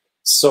favorite.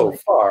 So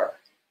far.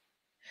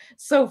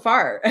 So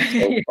far.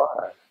 So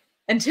far.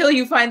 Until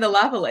you find the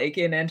lava lake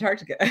in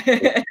Antarctica.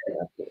 I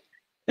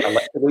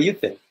like the way you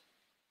think.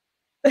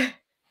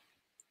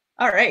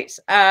 All right.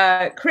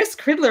 Chris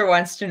Cridler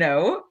wants to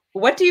know,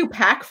 what do you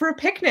pack for a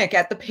picnic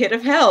at the pit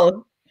of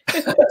hell?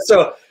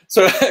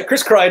 So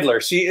Chris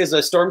Kreidler, she is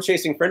a storm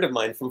chasing friend of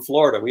mine from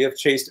Florida. We have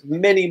chased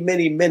many,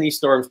 many, many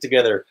storms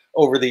together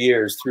over the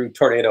years through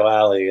Tornado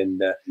Alley,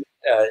 and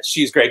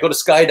she's great. Go to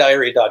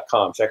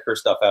skydiary.com. Check her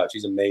stuff out.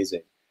 She's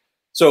amazing.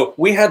 So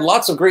we had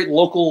lots of great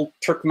local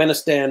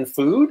Turkmenistan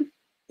food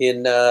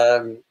in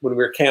when we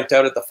were camped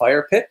out at the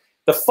fire pit.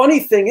 The funny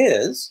thing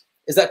is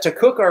that to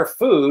cook our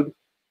food,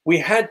 we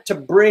had to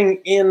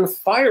bring in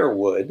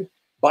firewood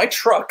by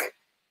truck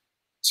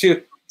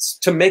to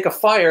make a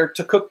fire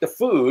to cook the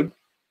food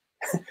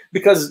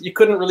because you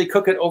couldn't really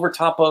cook it over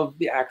top of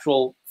the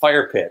actual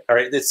fire pit. All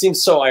right. It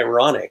seems so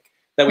ironic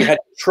that we had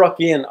to truck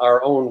in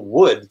our own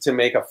wood to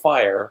make a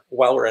fire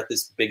while we're at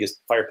this biggest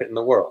fire pit in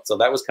the world. So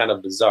that was kind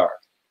of bizarre.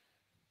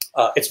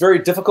 It's very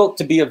difficult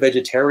to be a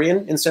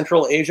vegetarian in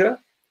Central Asia.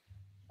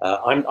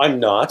 I'm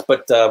not,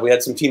 but we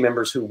had some team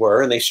members who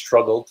were, and they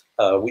struggled.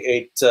 We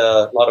ate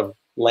a lot of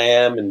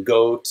lamb and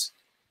goat,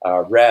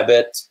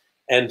 rabbit,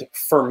 and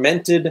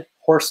fermented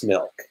horse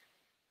milk.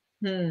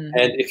 And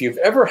if you've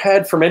ever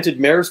had fermented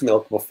mare's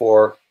milk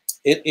before,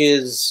 it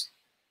is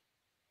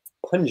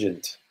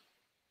pungent.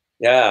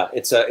 Yeah,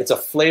 it's a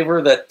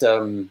flavor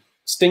that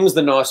stings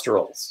the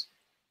nostrils.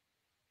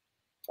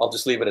 I'll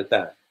just leave it at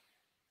that.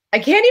 I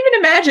can't even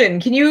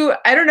imagine. Can you,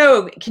 I don't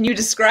know, can you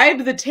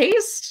describe the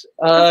taste?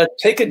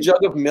 Take a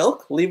jug of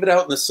milk, leave it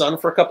out in the sun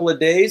for a couple of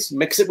days,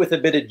 mix it with a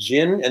bit of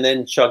gin, and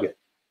then chug it.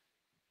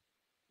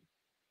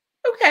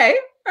 Okay,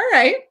 all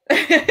right.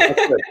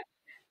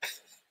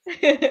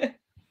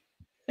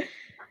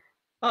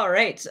 All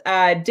right.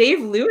 Dave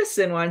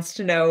Lewison wants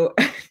to know,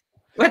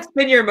 what's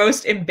been your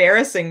most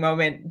embarrassing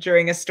moment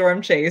during a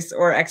storm chase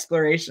or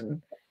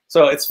exploration?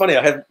 So it's funny,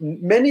 I have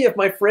many of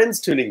my friends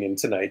tuning in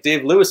tonight.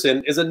 Dave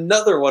Lewison is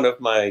another one of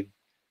my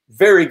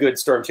very good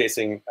storm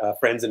chasing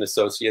friends and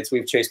associates.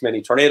 We've chased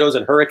many tornadoes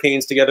and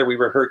hurricanes together. We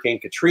were in Hurricane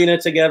Katrina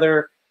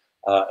together,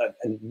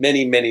 and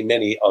many, many,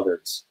 many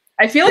others.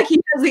 I feel like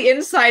he has the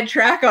inside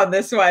track on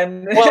this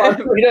one. Well,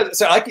 he does.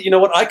 So you know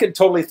what? I could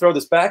totally throw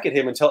this back at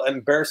him and tell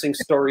embarrassing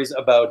stories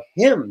about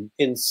him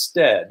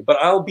instead. But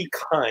I'll be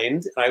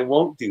kind, and I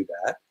won't do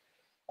that.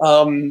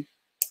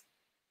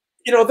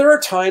 You know, there are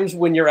times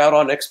when you're out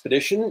on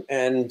expedition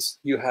and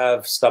you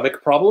have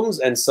stomach problems,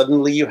 and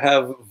suddenly you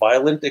have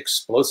violent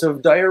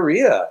explosive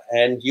diarrhea,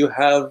 and you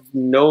have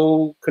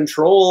no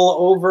control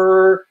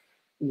over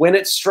when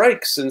it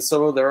strikes. And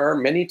so there are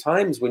many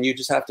times when you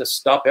just have to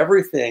stop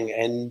everything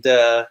and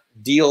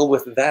deal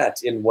with that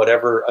in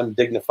whatever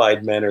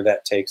undignified manner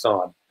that takes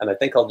on. And I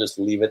think I'll just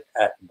leave it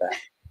at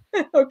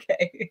that.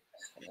 Okay.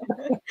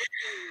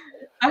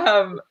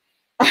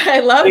 I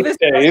love Thanks, this.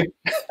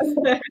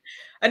 Dave.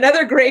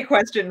 Another great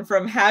question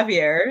from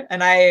Javier,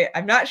 and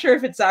I'm not sure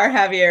if it's our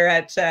Javier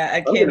at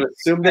I'm going to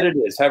assume that it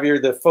is.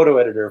 Javier, the photo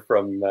editor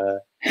from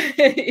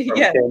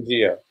yeah.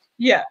 Kangeo.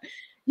 Yeah.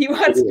 He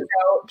wants to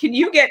know, can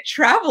you get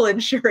travel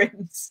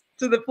insurance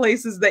to the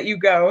places that you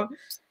go?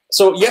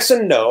 So yes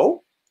and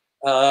no.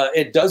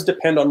 It does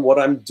depend on what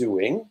I'm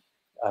doing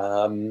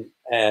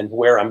and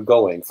where I'm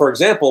going. For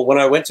example, when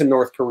I went to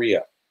North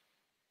Korea,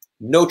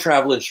 no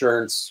travel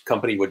insurance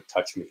company would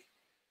touch me.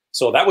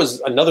 So that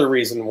was another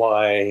reason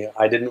why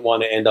I didn't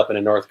want to end up in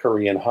a North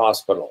Korean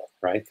hospital,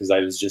 right? Because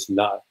I was just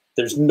not,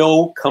 there's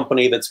no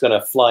company that's going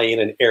to fly in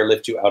and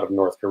airlift you out of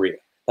North Korea.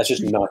 That's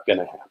just not going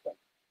to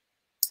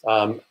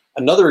happen.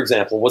 Another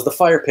example was the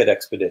fire pit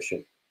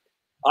expedition.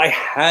 I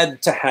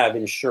had to have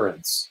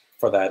insurance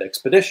for that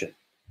expedition.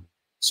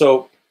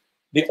 So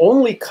the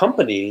only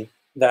company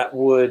that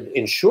would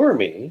insure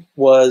me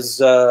was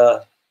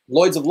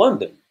Lloyd's of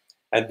London.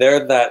 And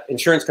they're that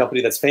insurance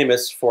company that's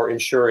famous for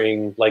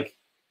insuring, like,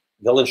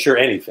 they'll insure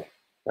anything,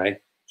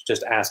 right?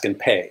 Just ask and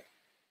pay.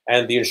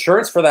 And the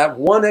insurance for that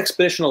one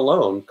expedition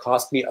alone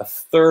cost me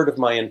 1/3 of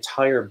my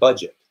entire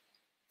budget.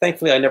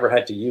 Thankfully, I never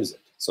had to use it,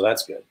 so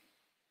that's good.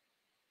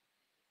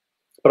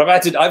 But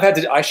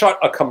I shot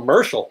a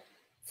commercial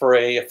for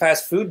a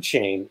fast food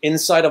chain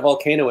inside a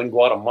volcano in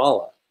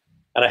Guatemala.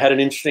 And I had an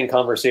interesting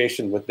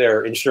conversation with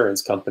their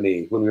insurance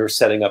company when we were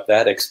setting up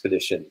that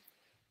expedition.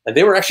 And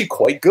they were actually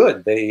quite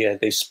good.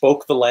 They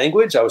spoke the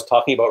language. I was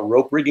talking about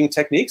rope rigging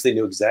techniques. They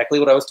knew exactly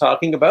what I was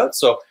talking about.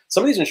 So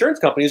some of these insurance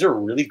companies are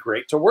really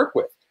great to work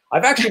with.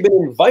 I've actually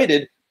been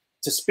invited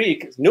to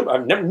speak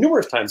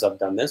numerous times. I've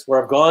done this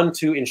where I've gone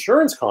to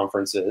insurance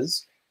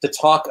conferences to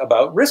talk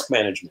about risk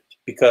management,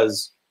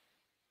 because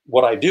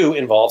what I do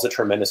involves a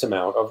tremendous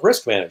amount of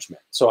risk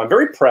management. So I'm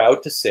very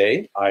proud to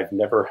say I've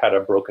never had a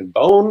broken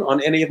bone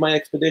on any of my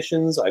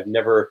expeditions. I've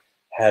never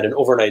had an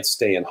overnight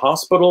stay in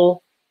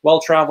hospital while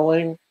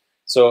traveling.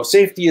 So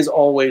safety is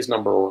always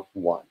number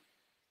one.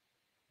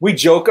 We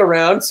joke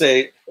around,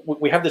 say,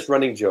 we have this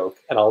running joke,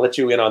 and I'll let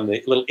you in on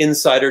the little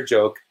insider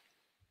joke.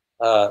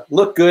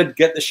 Look good,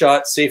 get the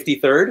shot, safety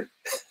third.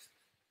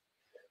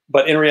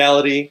 But in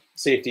reality,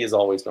 safety is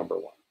always number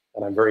one.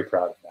 And I'm very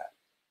proud of that.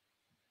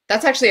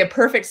 That's actually a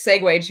perfect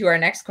segue to our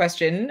next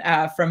question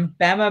from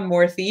Bama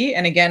Morthy.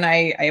 And again,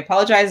 I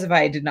apologize if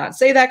I did not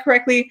say that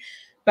correctly,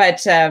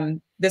 but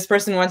this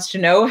person wants to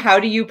know, how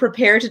do you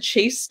prepare to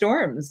chase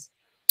storms?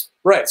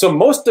 Right. So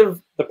most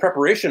of the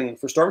preparation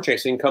for storm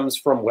chasing comes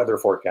from weather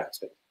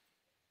forecasting.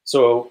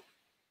 So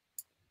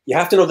you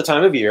have to know the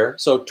time of year.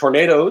 So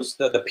tornadoes,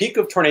 the peak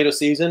of tornado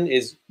season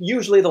is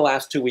usually the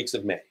last 2 weeks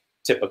of May,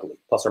 typically,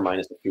 plus or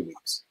minus a few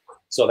weeks.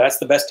 So that's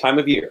the best time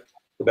of year.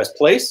 The best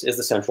place is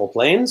the Central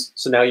Plains.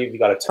 So now you've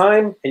got a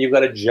time and you've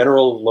got a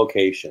general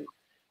location.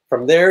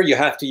 From there, you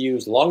have to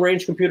use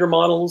long-range computer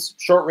models,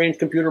 short-range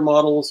computer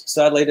models,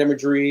 satellite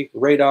imagery,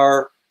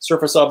 radar,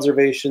 surface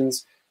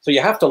observations. So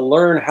you have to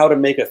learn how to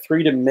make a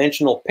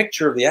three-dimensional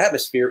picture of the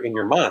atmosphere in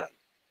your mind.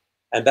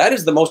 And that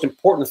is the most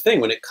important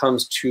thing when it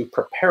comes to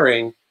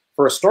preparing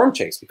for a storm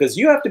chase, because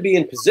you have to be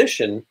in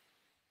position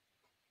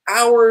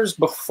hours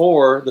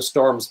before the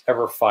storms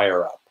ever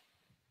fire up.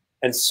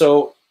 And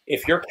so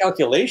if your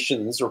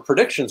calculations or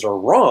predictions are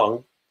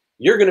wrong,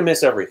 you're going to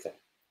miss everything.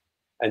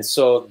 And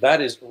so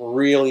that is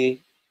really,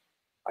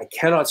 I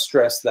cannot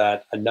stress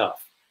that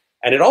enough.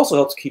 And it also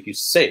helps keep you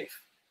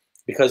safe,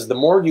 because the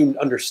more you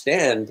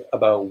understand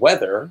about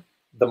weather,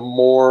 the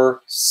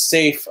more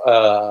safe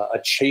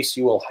a chase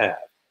you will have.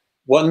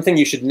 One thing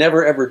you should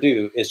never, ever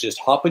do is just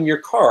hop in your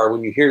car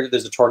when you hear that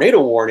there's a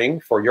tornado warning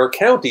for your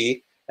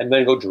county and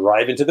then go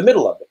drive into the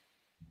middle of it,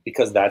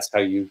 because that's how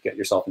you get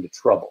yourself into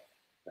trouble.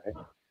 Right?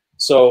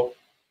 So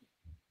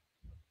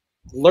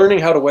learning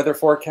how to weather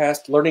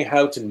forecast, learning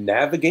how to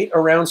navigate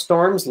around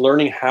storms,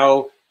 learning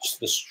how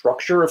the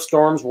structure of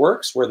storms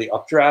works, where the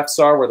updrafts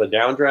are, where the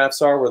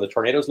downdrafts are, where the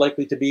tornado is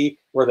likely to be,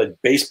 where the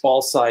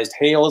baseball-sized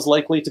hail is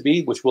likely to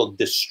be, which will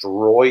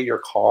destroy your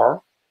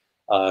car.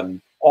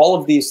 All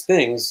of these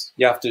things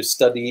you have to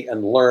study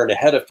and learn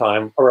ahead of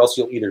time, or else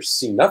you'll either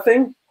see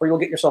nothing or you'll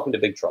get yourself into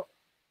big trouble.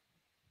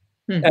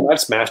 And I've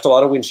smashed a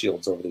lot of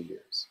windshields over the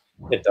years.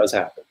 It does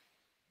happen.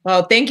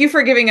 Well, thank you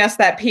for giving us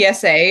that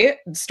PSA.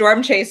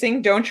 Storm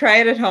chasing, don't try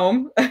it at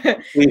home.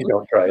 Please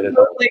don't try it at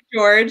home. Like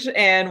George,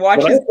 and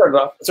watch when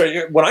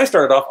I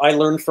started off, I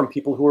learned from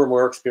people who were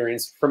more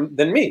experienced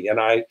than me, and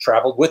I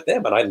traveled with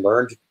them, and I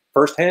learned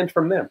firsthand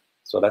from them.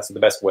 So that's the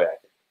best way, I think.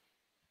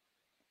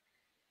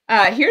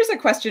 Here's a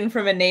question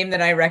from a name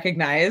that I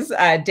recognize.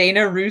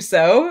 Dana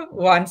Russo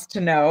wants to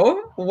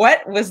know,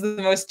 what was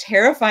the most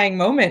terrifying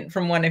moment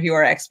from one of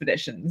your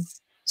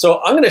expeditions?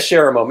 So I'm going to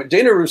share a moment.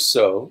 Dana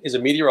Rousseau is a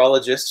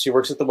meteorologist. She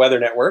works at the Weather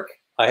Network.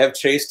 I have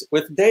chased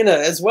with Dana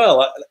as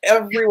well.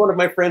 Every one of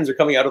my friends are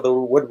coming out of the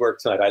woodwork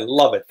tonight. I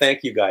love it.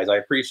 Thank you, guys. I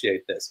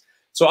appreciate this.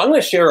 So I'm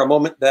going to share a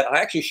moment that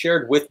I actually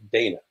shared with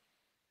Dana.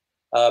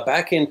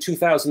 Back in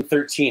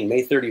 2013,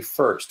 May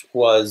 31st,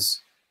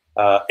 was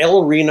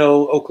El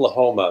Reno,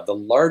 Oklahoma, the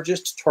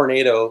largest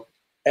tornado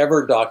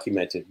ever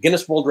documented,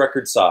 Guinness World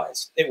Record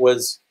size. It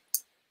was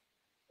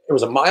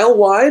a mile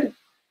wide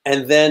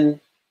and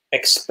then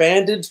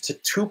expanded to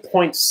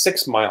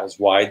 2.6 miles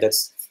wide.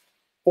 That's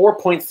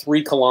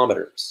 4.3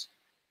 kilometers.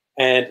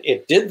 And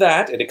it did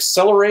that. It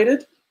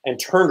accelerated and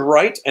turned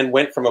right and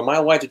went from a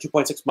mile wide to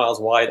 2.6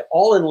 miles wide,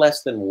 all in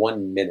less than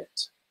 1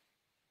 minute.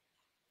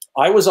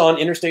 I was on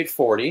Interstate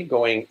 40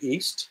 going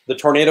east. The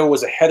tornado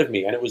was ahead of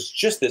me, and it was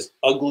just this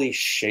ugly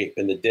shape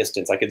in the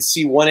distance. I could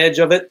see one edge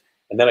of it,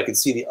 and then I could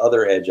see the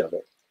other edge of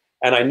it.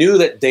 And I knew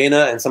that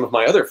Dana and some of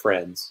my other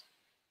friends,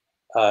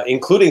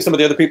 including some of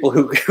the other people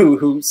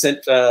who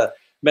sent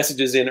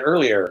messages in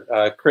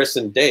earlier, Chris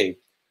and Dave,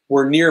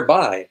 were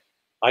nearby.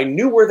 I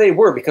knew where they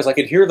were because I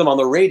could hear them on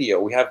the radio.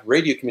 We have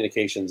radio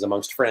communications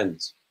amongst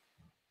friends.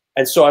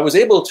 And so I was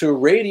able to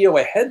radio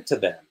ahead to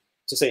them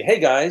to say, hey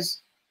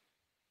guys,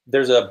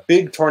 there's a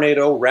big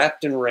tornado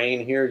wrapped in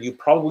rain here. You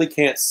probably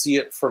can't see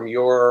it from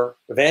your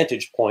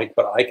vantage point,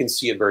 but I can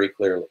see it very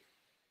clearly.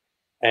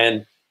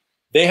 And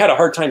they had a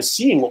hard time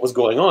seeing what was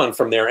going on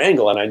from their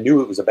angle, and I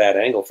knew it was a bad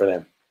angle for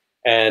them.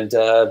 And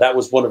that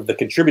was one of the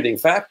contributing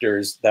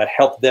factors that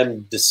helped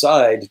them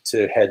decide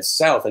to head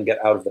south and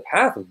get out of the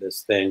path of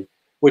this thing,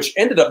 which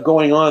ended up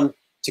going on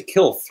to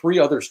kill 3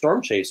 other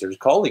storm chasers,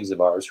 colleagues of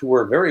ours, who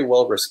were very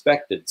well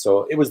respected.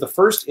 So it was the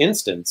first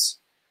instance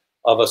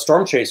of a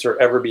storm chaser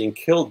ever being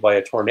killed by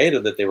a tornado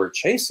that they were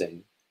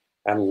chasing.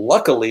 And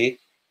luckily,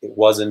 it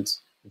wasn't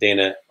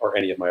Dana or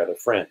any of my other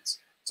friends.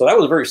 So that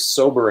was a very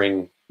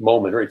sobering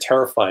moment, very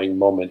terrifying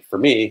moment for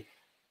me,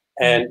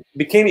 and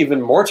became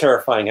even more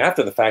terrifying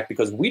after the fact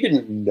because we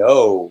didn't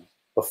know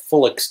the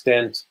full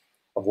extent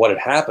of what had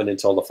happened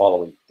until the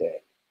following day.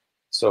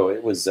 So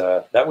it was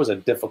that was a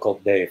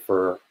difficult day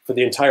for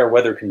the entire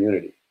weather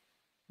community.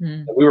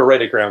 We were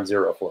right at ground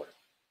zero for it,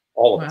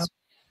 all of us.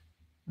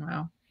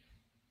 Wow.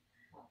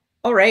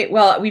 All right.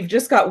 Well, we've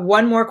just got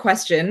one more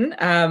question.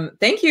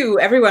 Thank you,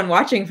 everyone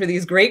watching, for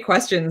these great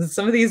questions.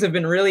 Some of these have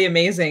been really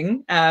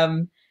amazing.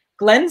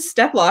 Glenn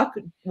Steplock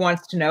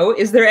wants to know,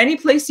 is there any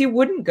place you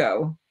wouldn't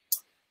go?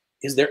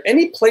 Is there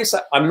any place?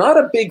 I'm not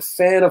a big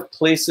fan of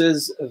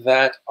places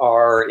that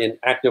are in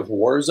active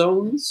war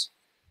zones.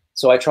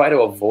 So I try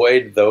to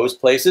avoid those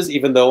places,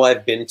 even though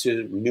I've been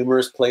to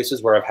numerous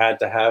places where I've had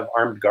to have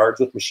armed guards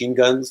with machine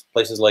guns,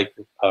 places like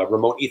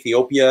remote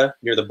Ethiopia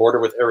near the border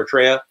with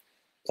Eritrea,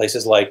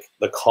 places like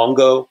the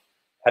Congo,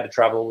 had to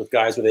travel with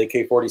guys with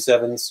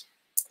AK-47s.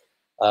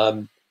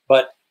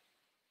 But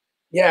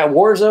yeah,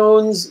 war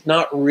zones,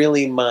 not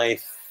really my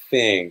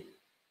thing.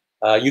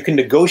 You can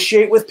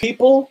negotiate with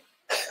people,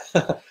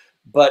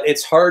 but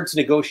it's hard to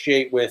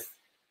negotiate with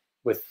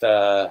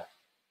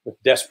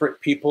desperate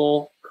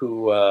people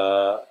who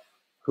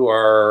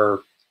are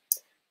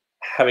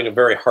having a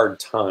very hard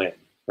time,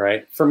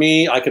 right? For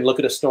me, I can look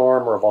at a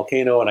storm or a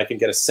volcano and I can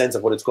get a sense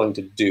of what it's going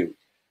to do.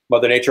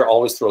 Mother Nature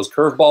always throws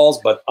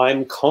curveballs, but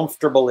I'm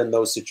comfortable in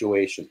those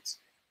situations.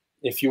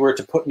 If you were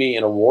to put me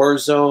in a war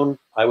zone,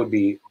 I would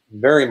be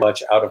very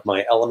much out of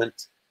my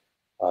element.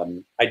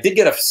 I did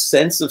get a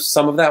sense of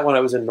some of that when I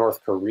was in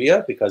North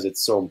Korea because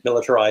it's so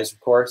militarized, of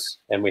course,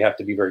 and we have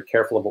to be very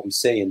careful of what we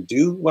say and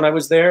do when I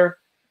was there.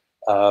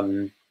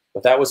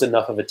 But that was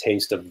enough of a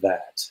taste of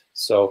that.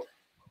 So,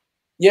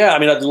 yeah, I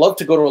mean, I'd love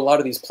to go to a lot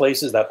of these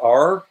places that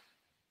are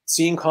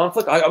seeing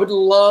conflict. I would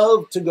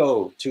love to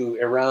go to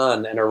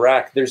Iran and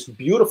Iraq. There's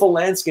beautiful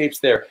landscapes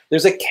there.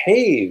 There's a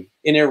cave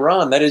in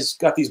Iran that has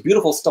got these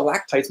beautiful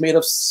stalactites made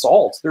of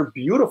salt. They're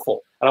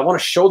beautiful. And I want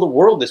to show the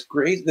world this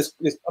great, this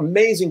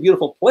amazing,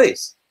 beautiful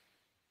place.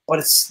 But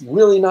it's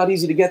really not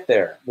easy to get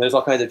there. There's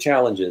all kinds of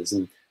challenges.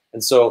 And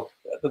so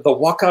the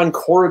Wakhan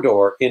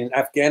corridor in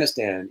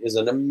Afghanistan is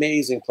an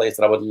amazing place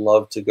that I would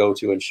love to go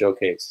to and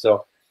showcase.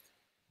 So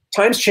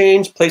times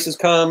change, places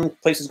come,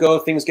 places go,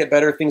 things get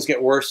better, things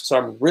get worse. So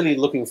I'm really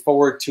looking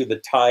forward to the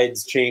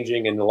tides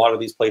changing and a lot of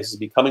these places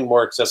becoming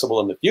more accessible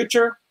in the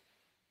future.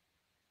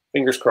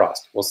 Fingers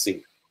crossed, we'll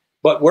see.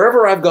 But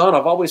wherever I've gone,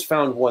 I've always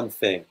found one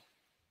thing.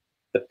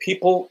 The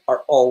people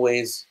are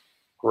always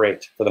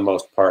great for the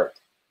most part.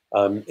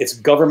 It's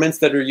governments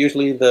that are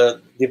usually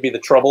give me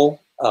the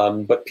trouble.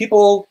 But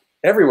people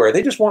everywhere,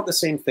 they just want the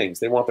same things.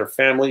 They want their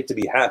family to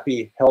be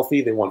happy,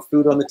 healthy. They want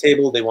food on the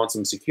table. They want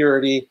some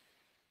security.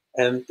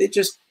 And they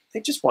just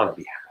want to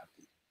be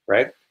happy,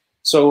 right?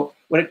 So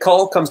when it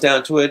all comes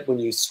down to it, when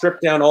you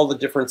strip down all the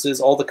differences,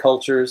 all the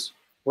cultures,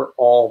 we're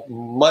all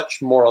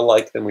much more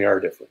alike than we are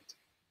different.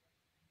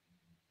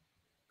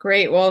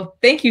 Great. Well,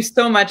 thank you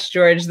so much,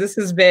 George. This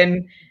has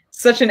been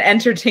such an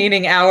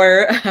entertaining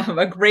hour,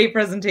 a great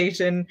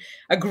presentation,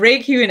 a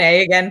great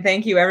Q&A. Again,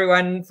 thank you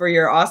everyone for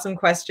your awesome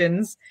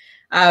questions.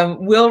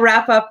 We'll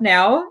wrap up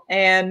now.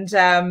 And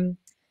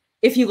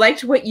if you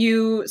liked what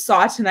you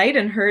saw tonight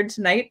and heard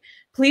tonight,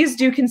 please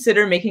do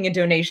consider making a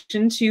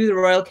donation to the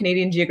Royal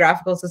Canadian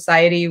Geographical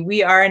Society.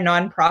 We are a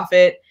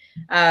nonprofit.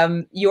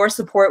 Your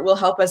support will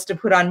help us to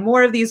put on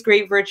more of these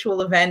great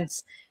virtual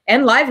events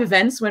and live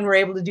events when we're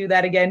able to do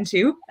that again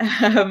too.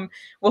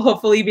 We'll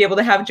hopefully be able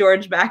to have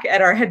George back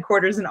at our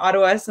headquarters in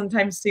Ottawa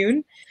sometime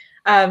soon.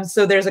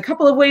 So there's a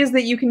couple of ways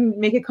that you can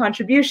make a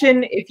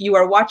contribution. If you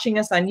are watching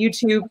us on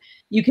YouTube,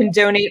 you can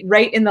donate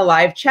right in the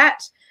live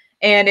chat.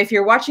 And if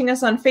you're watching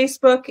us on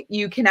Facebook,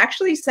 you can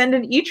actually send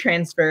an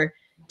e-transfer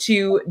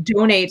to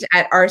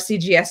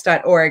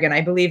donate@rcgs.org. And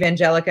I believe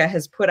Angelica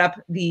has put up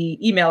the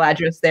email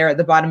address there at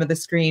the bottom of the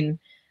screen.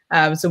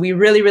 So we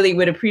really, really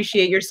would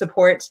appreciate your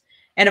support.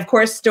 And of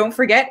course, don't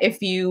forget,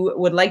 if you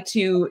would like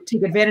to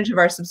take advantage of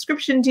our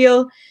subscription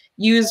deal,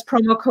 use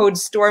promo code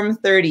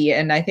STORM30.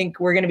 And I think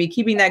we're going to be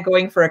keeping that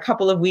going for a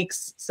couple of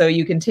weeks, so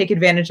you can take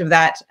advantage of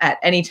that at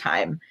any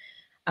time.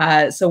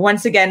 So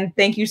once again,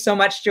 thank you so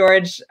much,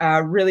 George.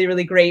 Really,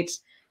 really great.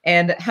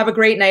 And have a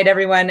great night,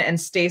 everyone,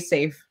 and stay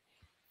safe.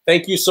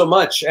 Thank you so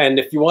much. And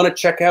if you want to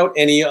check out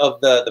any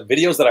of the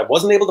videos that I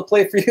wasn't able to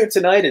play for you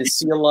tonight and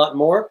see a lot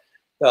more,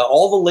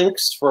 all the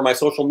links for my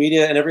social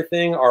media and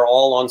everything are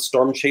all on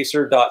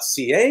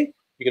stormchaser.ca.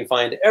 You can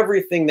find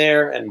everything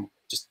there and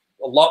just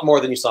a lot more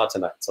than you saw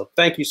tonight. So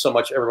thank you so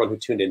much, everyone who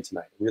tuned in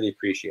tonight. Really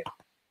appreciate it.